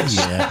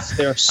 because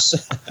there are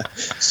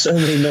so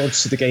many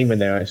nods to the game in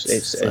there.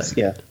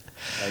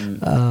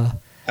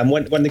 And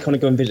when they kind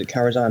of go and visit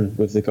Karazhan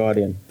with the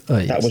Guardian,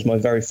 that was my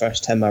very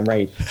first 10-man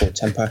raid, or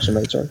 10-person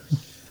raid. Sorry.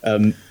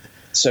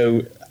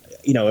 So,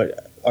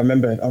 I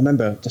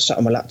remember just sat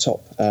on my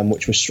laptop,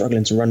 which was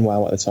struggling to run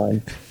WoW at the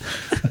time.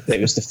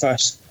 It was the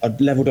first I'd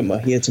leveled up my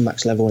healer to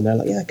max level, and they're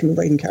like, "Yeah, can we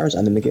raid in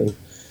Karazhan in the guild?"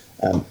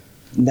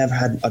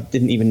 I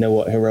didn't even know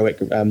what heroic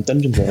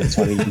dungeons were at the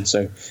time, even.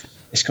 So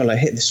it's kind of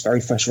like hit this very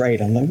first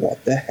raid. I'm like,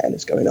 what the hell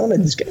is going on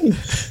in this game?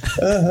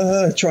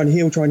 Trying to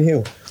heal.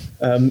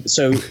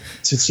 So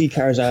to see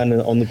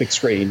Karazhan on the big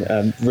screen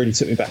really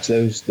took me back to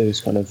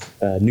those kind of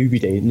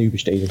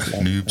newbish days.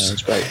 Noobs.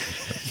 It's great.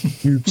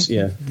 Noobs,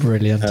 yeah.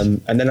 Brilliant.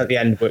 And then at the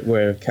end,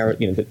 where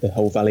the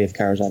whole valley of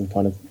Karazhan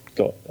kind of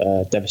got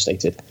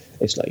devastated.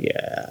 It's like,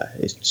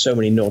 it's so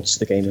many nods to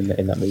the game in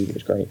that movie. It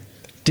was great.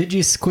 Did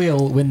you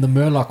squeal when the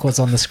Murloc was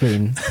on the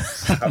screen?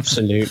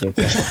 Absolutely.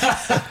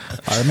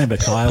 I remember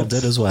Kyle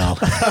did as well.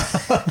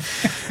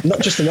 Not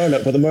just the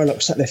Murloc, but the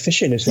Murloc sat there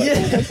fishing. It's like,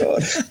 oh my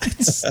god.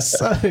 It's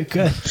so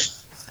good.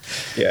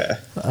 Yeah.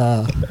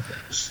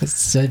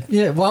 So,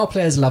 yeah, WoW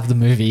players love the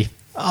movie.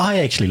 I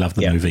actually love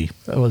the movie.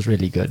 It was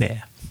really good.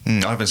 Yeah.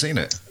 I haven't seen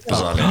it.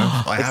 Bizarrely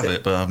enough. I have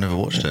it, but I've never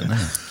watched it. No.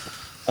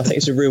 I think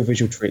it's a real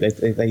visual treat.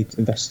 They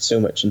invested so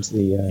much into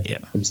the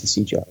into the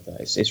CGI.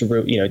 That it's a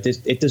real,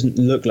 it doesn't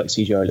look like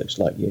CGI. It looks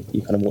like you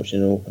kind of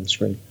watching it all on the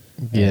screen.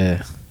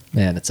 Yeah,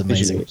 man, it's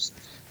amazing. Visually, it's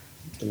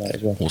delight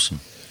as well. Awesome.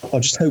 I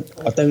just hope.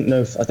 I don't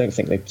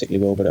think they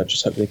particularly will, but I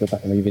just hope they go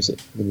back and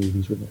revisit the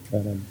movies with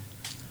it.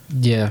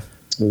 Yeah.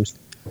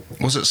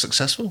 Was it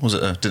successful? Was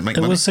it? Did it make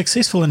It money? was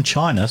successful in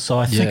China, so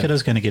I think Yeah. it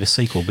is going to get a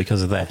sequel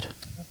because of that.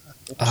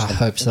 I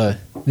hope so.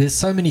 There's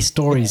so many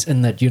stories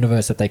in that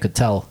universe that they could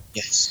tell,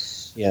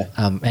 Yes. Yeah.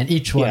 and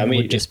each one Yeah, I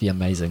mean, would just be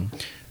amazing.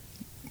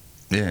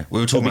 Yeah, we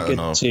were It'll talking be about it in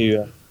our.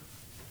 good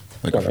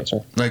to. No, Go on, mate,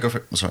 sorry. No, go for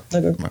it. That's right.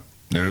 No, go.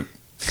 No.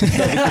 It'd be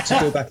good to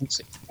go back and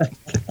see.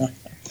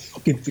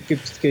 good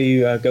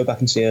to go back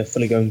and see a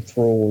fully grown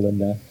Thrall and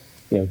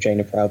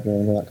Jaina Proudmoore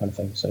and all that kind of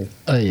thing. So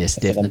Oh yes,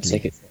 for them to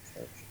take definitely.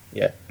 it.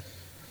 Yeah.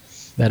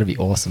 That'd be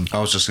awesome. I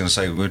was just going to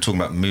say we were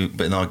talking about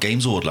but in our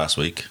Games Award last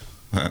week,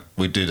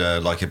 we did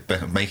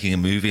making a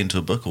movie into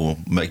a book or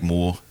make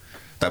more.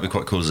 That'd be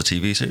quite cool as a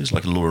TV series,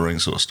 like a Lord of the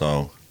Rings sort of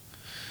style.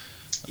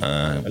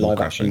 A live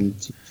Warcraft thing.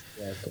 action.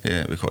 Yeah,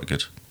 it'd be quite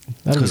good.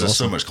 That'd Because be there's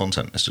so awesome. much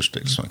content. It's just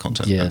ridiculous amount of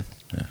content. Yeah.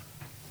 Yeah.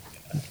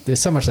 There's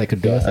so much they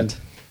could do Yeah, with and- it.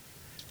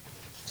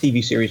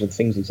 TV series and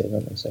things these days,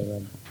 aren't they?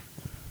 So,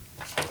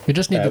 We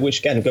just need to. which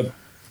again, go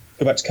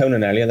back to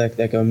Conan earlier.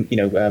 They're going, He's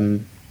I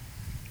in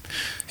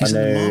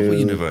the Marvel know-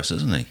 universe,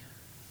 isn't he?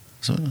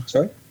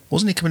 Sorry.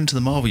 Wasn't he coming into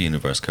the Marvel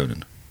universe,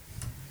 Conan?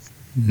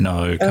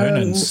 No,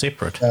 Conan's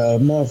separate.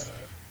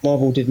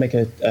 Marvel did make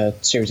a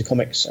series of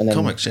comics, and then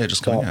Comics, yeah,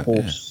 just coming Dark out,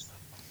 Horse.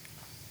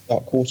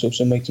 Dark Horse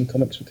also made some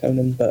comics for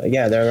Conan, but they're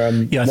Yeah, I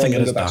think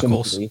it is go back Dark to a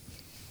Horse. movie,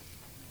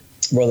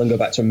 rather than go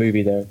back to a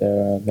movie,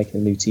 they're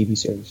making a new TV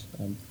series.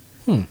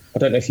 I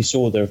don't know if you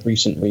saw the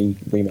recent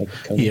remake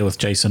of Conan. Yeah, with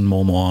Jason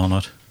Momoa on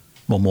it.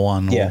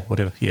 Momoa or Yeah.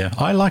 whatever. Yeah,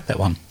 I like that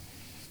one.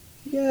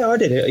 Yeah, I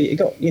did. It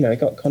got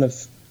kind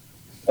of.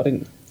 I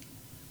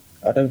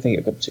don't think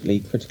it got particularly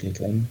critically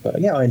acclaimed,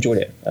 but yeah, I enjoyed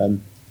it.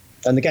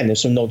 And again,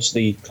 there's some nods to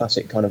the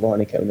classic kind of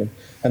Arnie Conan,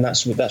 and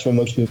that's where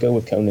most people go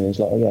with Conan. Is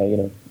like, oh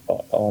yeah,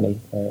 Arnie,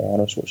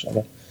 Arnold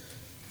Schwarzenegger.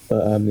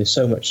 But there's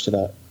so much to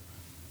that.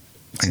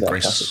 And that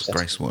Grace, classic setting.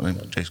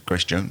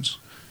 Grace Jones.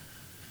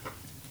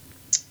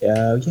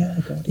 Yeah,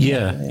 God,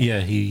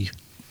 Yeah. He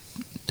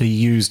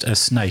used a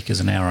snake as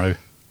an arrow.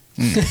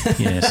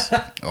 Yes.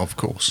 Of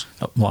course.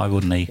 Why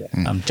wouldn't he?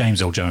 Yeah.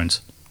 James Earl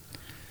Jones.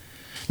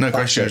 No,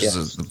 Grace That's it,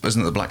 Jones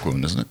isn't it the black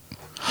woman, isn't it?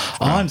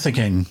 I'm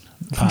thinking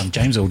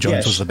James Earl Jones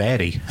Yes. was the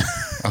baddie.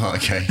 Oh,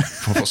 okay,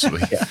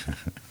 possibly. Yeah.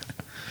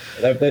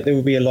 There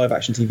will be a live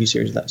action TV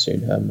series of that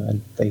soon,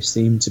 and they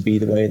seem to be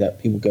the way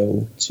that people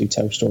go to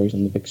tell stories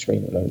on the big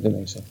screen at the moment, don't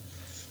they? So.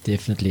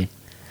 Definitely.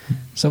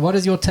 So, what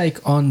is your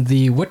take on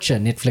the Witcher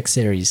Netflix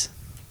series?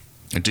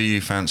 Do you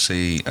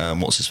fancy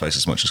what's his face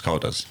as much as Carl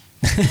does?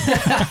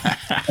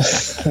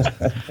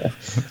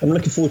 I'm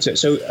looking forward to it.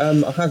 So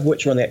I have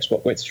Witcher on the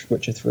Xbox,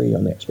 Witcher 3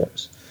 on the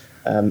Xbox,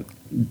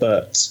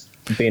 but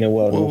being a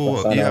World of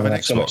Warcraft fan, You I have don't an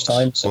have so much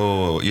time. Xbox. So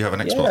Oh, you have an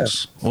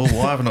Xbox. Well,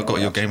 why have I not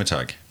got your gamer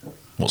tag?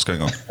 What's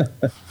going on?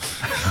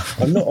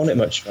 I'm not on it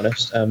much, to be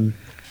honest. And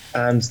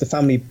the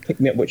family picked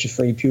me up Witcher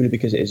 3 purely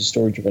because it is a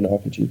story-driven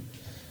RPG,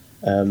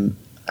 and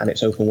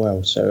it's open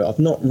world. So I've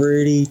not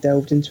really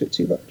delved into it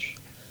too much,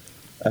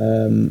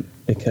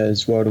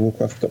 because World of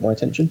Warcraft got my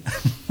attention.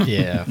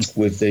 Yeah.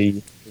 With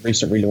the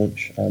recent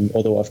relaunch,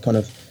 although I've kind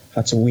of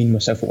had to wean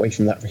myself away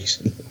from that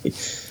recently.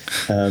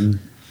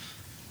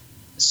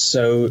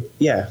 So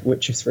yeah,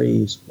 Witcher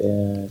 3 is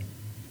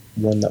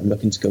one that I'm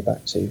looking to go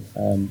back to.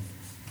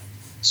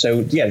 So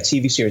yeah, the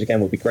TV series again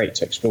would be great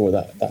to explore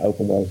that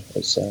open world.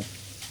 It's a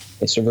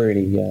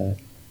really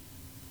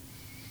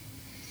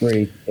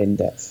really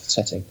in-depth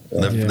setting.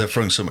 They're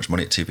throwing so much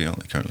money at TV, aren't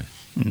they, currently?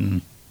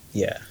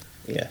 Yeah.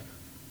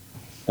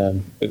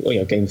 Game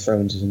of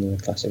Thrones is another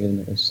classic, isn't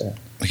it? It's,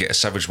 They get a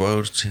Savage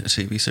World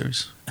TV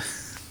series.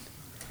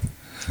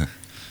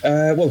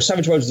 well,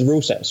 Savage Worlds is the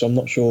rule set, so I'm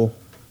not sure.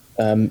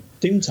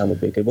 Doomtown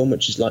would be a good one,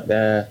 which is like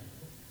their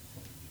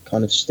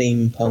kind of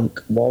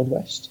steampunk Wild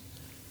West,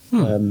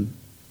 with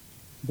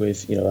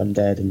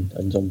undead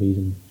and zombies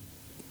and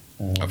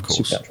Of course.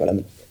 supernatural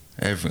elements.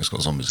 Everything's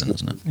got zombies in it,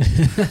 hasn't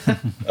it?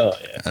 Oh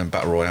yeah. And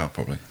Battle Royale,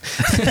 probably.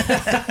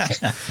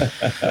 Yes.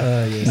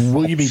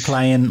 Will you be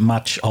playing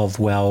much of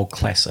WoW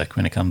Classic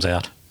when it comes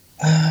out?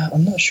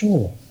 I'm not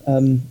sure.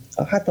 I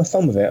had my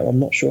fun with it. I'm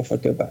not sure if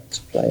I'd go back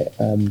to play it.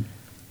 And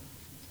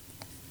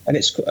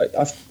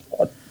I've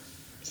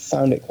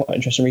found it quite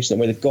interesting recently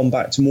where they've gone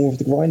back to more of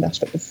the grind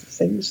aspect of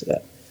things.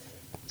 That,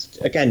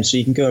 again, so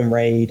you can go and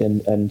raid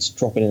and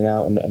drop in and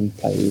out and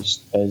play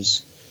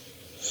as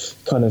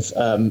kind of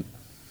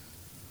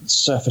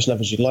surface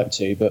level as you'd like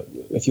to. But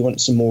if you want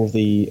some more of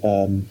the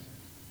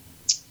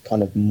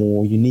kind of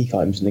more unique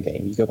items in the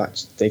game.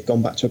 They've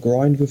gone back to a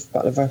grind with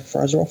Battle of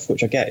Azeroth,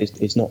 which I get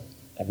is not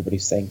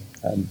everybody's thing.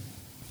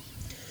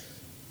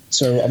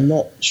 So I'm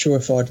not sure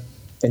if I'd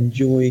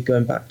enjoy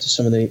going back to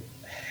some of the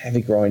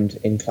heavy grind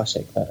in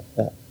Classic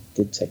that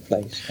did take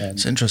place.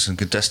 It's interesting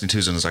because Destiny 2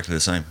 is exactly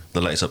the same.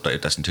 The latest update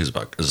of Destiny 2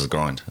 is the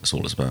grind. That's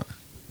all it's about.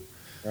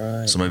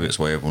 Right. So maybe it's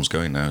where everyone's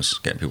going now, is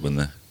getting people in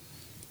there.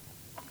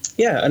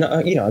 Yeah, and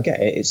I get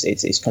it.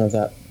 It's kind of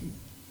that.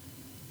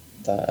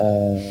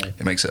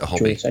 It makes it a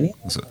hobby.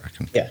 That's what I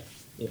reckon. Yeah.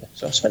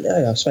 So I spent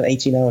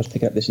 18 hours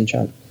picking up this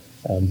enchant,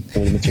 all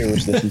the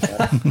materials for this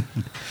enchant,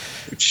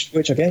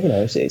 which I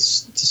guess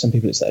it's to some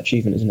people it's that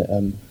achievement, isn't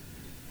it?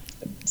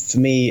 For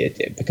me,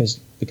 because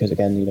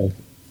again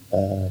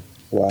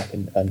work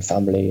and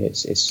family,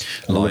 it's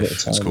kind of a bit of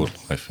Life. time. It's called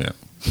life. Yeah.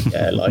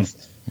 Yeah, life.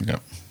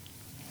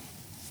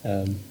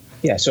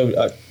 Yeah.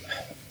 So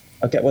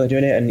I get why they're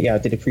doing it, and I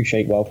did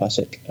appreciate WoW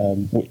Classic.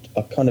 Which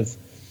I kind of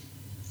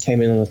came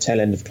in on the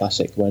tail end of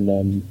Classic when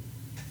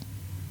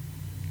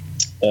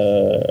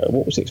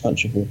what was the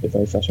expansion for the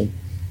very first one?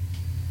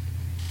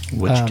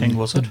 Which king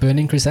was it? The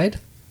Burning Crusade.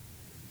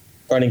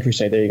 Burning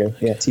Crusade. There you go.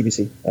 Yeah,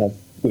 TBC.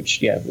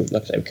 Which like I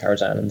say, with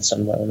Karazhan and the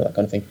Sunwell and that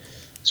kind of thing.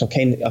 So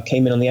I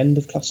came in on the end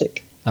of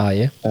Classic. Oh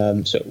yeah.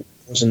 So it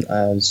wasn't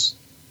as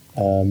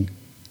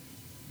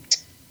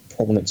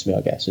prominent to me,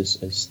 I guess,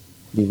 as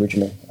the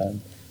original,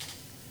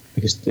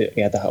 because they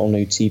had that whole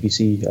new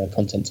TBC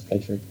content to play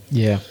through.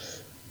 Yeah.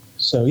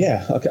 So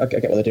I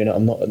get why they're doing it.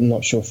 I'm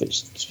not sure if it's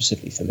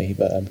specifically for me,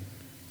 but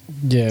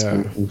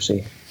Yeah. we'll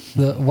see.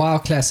 The WoW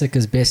Classic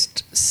is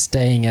best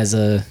staying as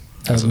a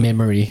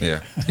memory,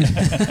 Yeah.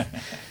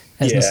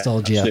 as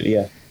nostalgia. Absolutely,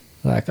 yeah.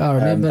 Like, I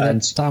remember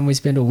that time we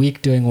spent a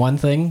week doing one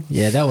thing.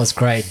 Yeah, that was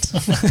great.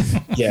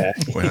 Yeah.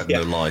 We had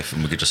no life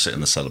and we could just sit in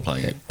the cellar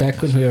playing it.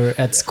 Back when we were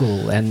at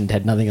school and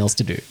had nothing else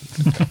to do.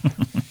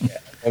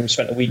 When we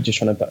spent a week just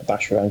trying to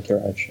bash around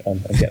Kiraj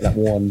and get that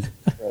one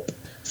drop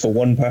for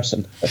one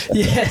person.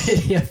 Yeah.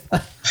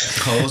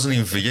 Oh, it wasn't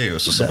even for you, it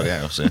was for somebody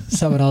else. Yeah.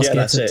 Someone else Yeah,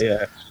 gets that's it. it.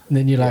 Yeah. And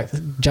then you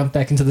jump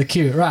back into the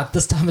queue. Right,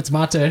 this time it's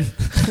my turn.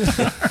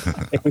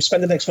 If we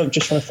spend the next month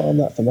just trying to farm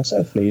that for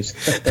myself, please.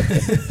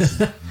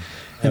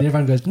 And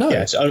everyone goes, no.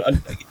 Yeah, so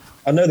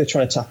I know they're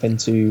trying to tap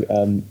into,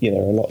 there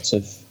are lots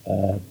of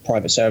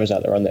private servers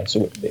out there on there,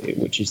 so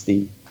which is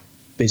the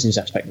business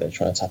aspect that they're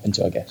trying to tap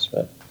into, I guess.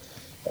 But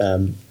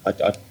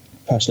I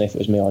personally, if it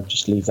was me, I'd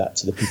just leave that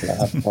to the people that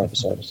have private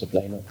servers to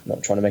play,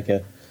 not trying to make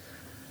a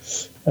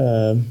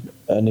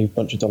new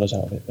bunch of dollars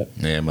out of it. But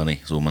Yeah, money.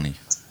 It's all money.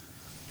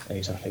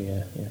 exactly,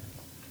 yeah.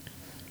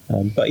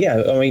 But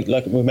yeah, I mean,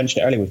 like we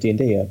mentioned earlier with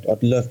D&D,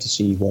 I'd love to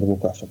see World of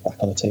Warcraft back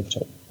on the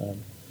tabletop.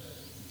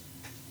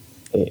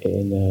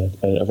 In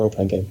a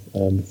role-playing game.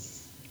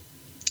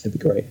 It'd be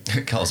great.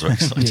 Carl's very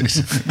excited.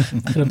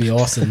 It'll be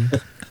awesome.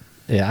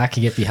 Yeah, I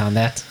can get behind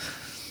that.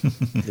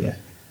 Yeah.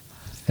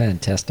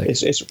 Fantastic.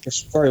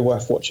 It's very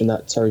worth watching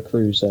that Terry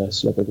Crews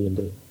Celebrity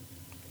D&D,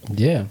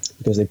 Yeah.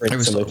 because they bring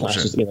Maybe some of the start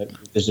classes. watching.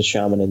 There's a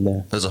shaman in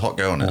there. There's a hot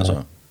girl on it as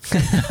well.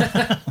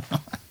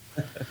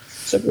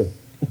 So good.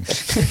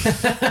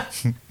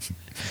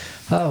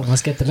 Oh,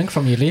 must get the link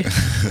from you, Lee.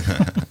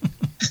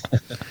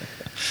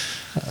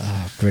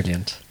 Oh,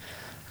 brilliant.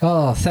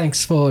 Oh,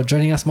 thanks for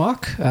joining us,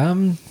 Mark.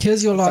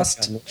 Here's your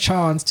last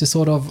chance to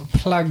sort of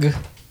plug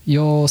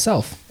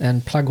yourself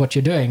and plug what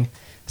you're doing.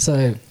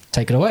 So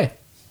take it away.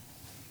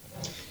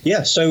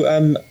 Yeah,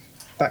 so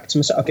back to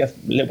myself. I'll get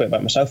a little bit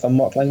about myself. I'm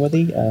Mark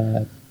Langworthy,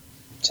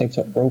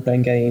 tabletop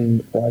role-playing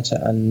game writer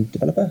and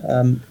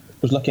developer.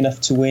 Was lucky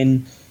enough to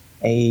win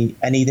a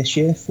NE this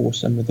year for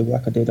some of the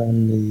work I did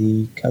on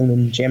the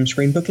Conan GM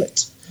screen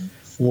booklet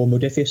for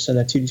Modiphius and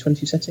a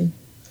 2D20 setting.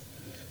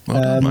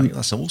 Well done, mate.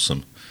 That's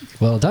awesome.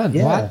 Well done.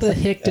 Yeah. Why the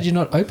heck did you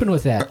not open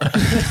with that?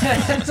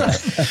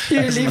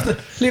 You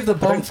leave the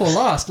bomb for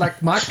last.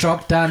 Like mic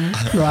drop, done,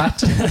 right?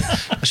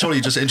 Surely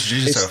you just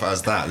introduce yourself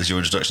as that. As your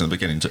introduction at the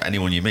beginning to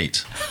anyone you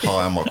meet.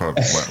 Hi, I'm Mark.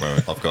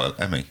 I've got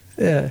an Emmy.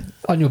 Yeah,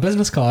 on your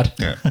business card.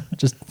 Yeah.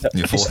 Just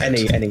Your Just forehead.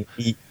 NE.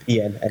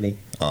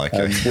 Oh,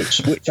 okay.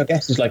 Which I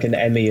guess is like an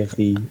Emmy of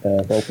the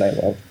role-playing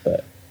world.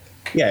 But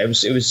yeah, it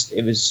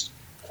was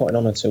quite an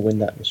honour to win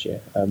that this year.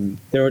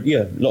 There are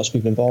lots of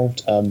people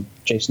involved.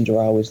 Jason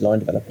Doral is line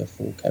developer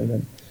for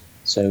Conan,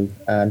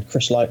 and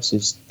Chris Lights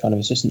is kind of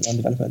assistant line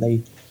developer.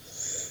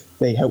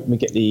 They helped me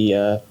get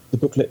the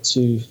booklet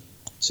to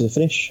the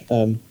finish,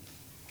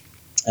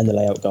 and the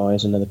layout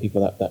guys and other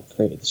people that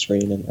created the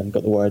screen and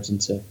got the words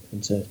into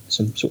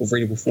some sort of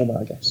readable format,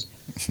 I guess.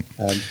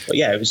 But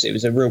yeah, it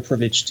was a real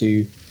privilege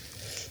to.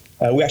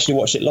 We actually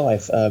watched it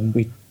live.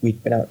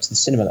 We'd been out to the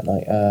cinema that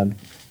night.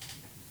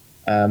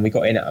 We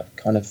got in at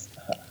kind of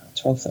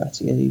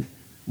 12:30,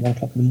 1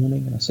 o'clock in the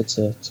morning, and I said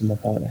to my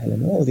partner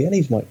Helen, "Oh, the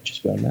Ellie's might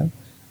just be on now."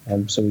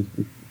 So we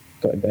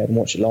got in bed and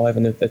watched it live.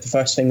 And the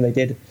first thing they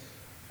did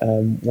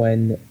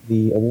when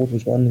the award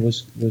was won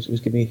was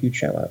give me a huge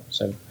shout out.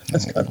 So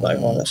that's kind of like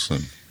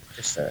awesome.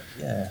 Just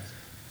yeah.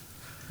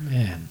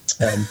 man.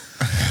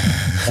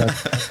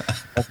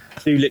 I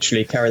do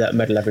literally carry that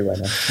medal everywhere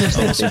now.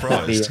 I'm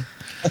surprised.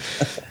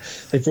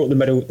 they brought the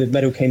medal. The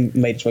medal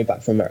made its way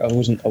back from America.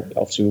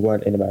 Obviously we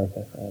weren't in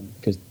America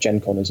because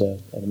Gen Con is an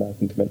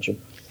American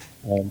convention,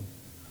 and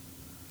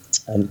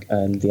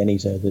the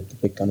Ennies are the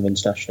big kind of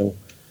international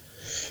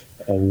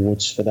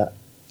awards for that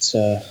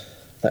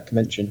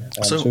convention.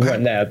 So we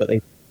weren't there, but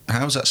they.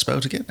 How's that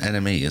spelled again?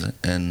 NME, is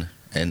it? NM.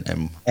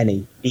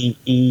 Ennie.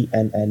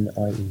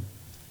 ENNIE.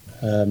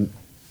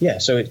 Yeah,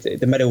 so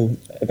the medal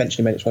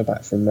eventually made its way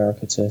back from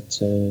America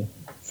to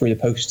through the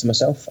post to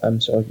myself.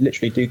 So I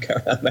literally do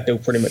carry that medal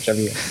pretty much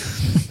every year.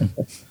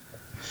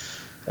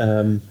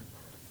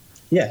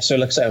 Yeah, so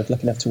like I say, I was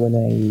lucky enough to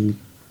win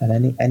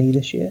an Ennie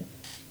this year.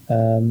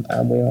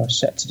 And we are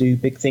set to do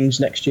big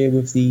things next year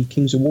with the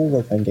Kings of War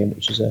role-playing game,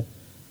 which is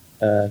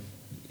a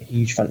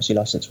huge fantasy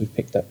license we've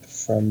picked up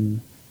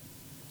from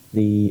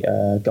the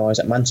guys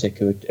at Mantic,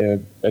 who are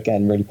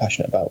again really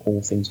passionate about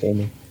all things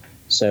gaming.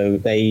 So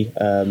they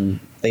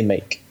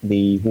make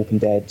the Walking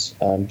Dead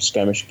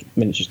skirmish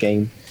miniatures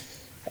game.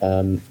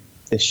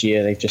 This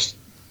year they've just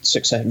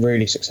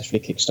really successfully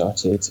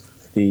kickstarted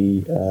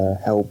the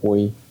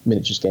Hellboy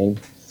miniatures game,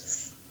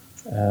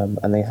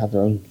 and they have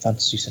their own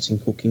fantasy setting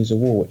called Kings of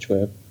War, which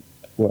we're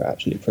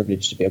absolutely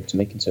privileged to be able to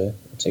make into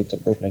a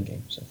tabletop role-playing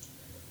game. So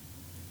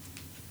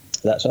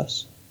that's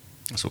us.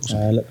 That's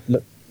awesome.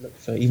 Look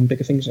for even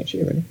bigger things next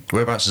year, really.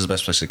 Whereabouts is the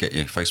best place to get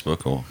you?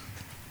 Facebook or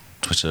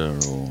Twitter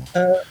or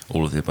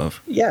all of the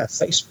above? Yeah,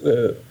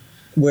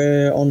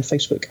 we're on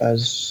Facebook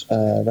as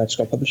Red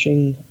Scar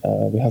Publishing.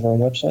 We have our own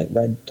website,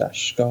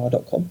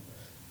 red-scar.com,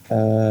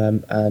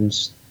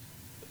 and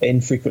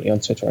infrequently on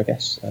Twitter, I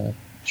guess.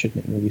 Should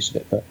make more use of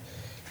it, but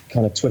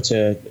kind of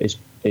Twitter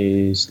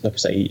is like I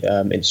say,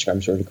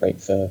 Instagram's really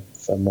great for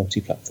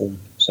multi-platform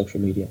social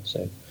media.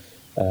 So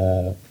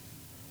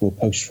we'll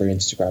post through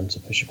Instagram to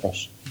push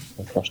across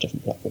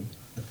different platforms.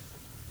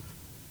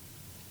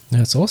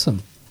 That's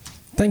awesome.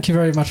 Thank you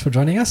very much for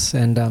joining us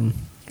and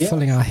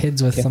filling our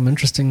heads with some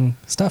interesting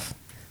stuff.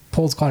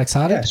 Paul's quite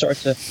excited. Yeah,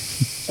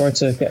 sorry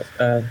to get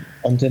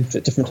on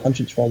different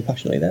tangents rather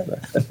passionately there,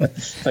 but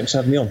thanks for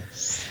having me on.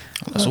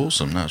 That's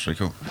awesome. That's really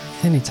cool.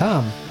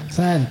 Anytime.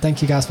 And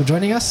thank you guys for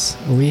joining us.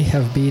 We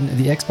have been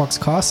the Xbox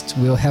Cast.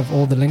 We'll have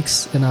all the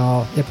links in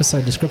our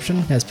episode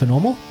description as per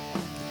normal.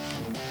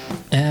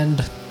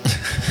 And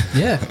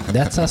yeah,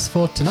 that's us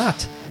for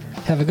tonight.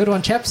 Have a good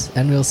one, chaps,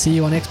 and we'll see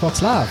you on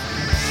Xbox Live.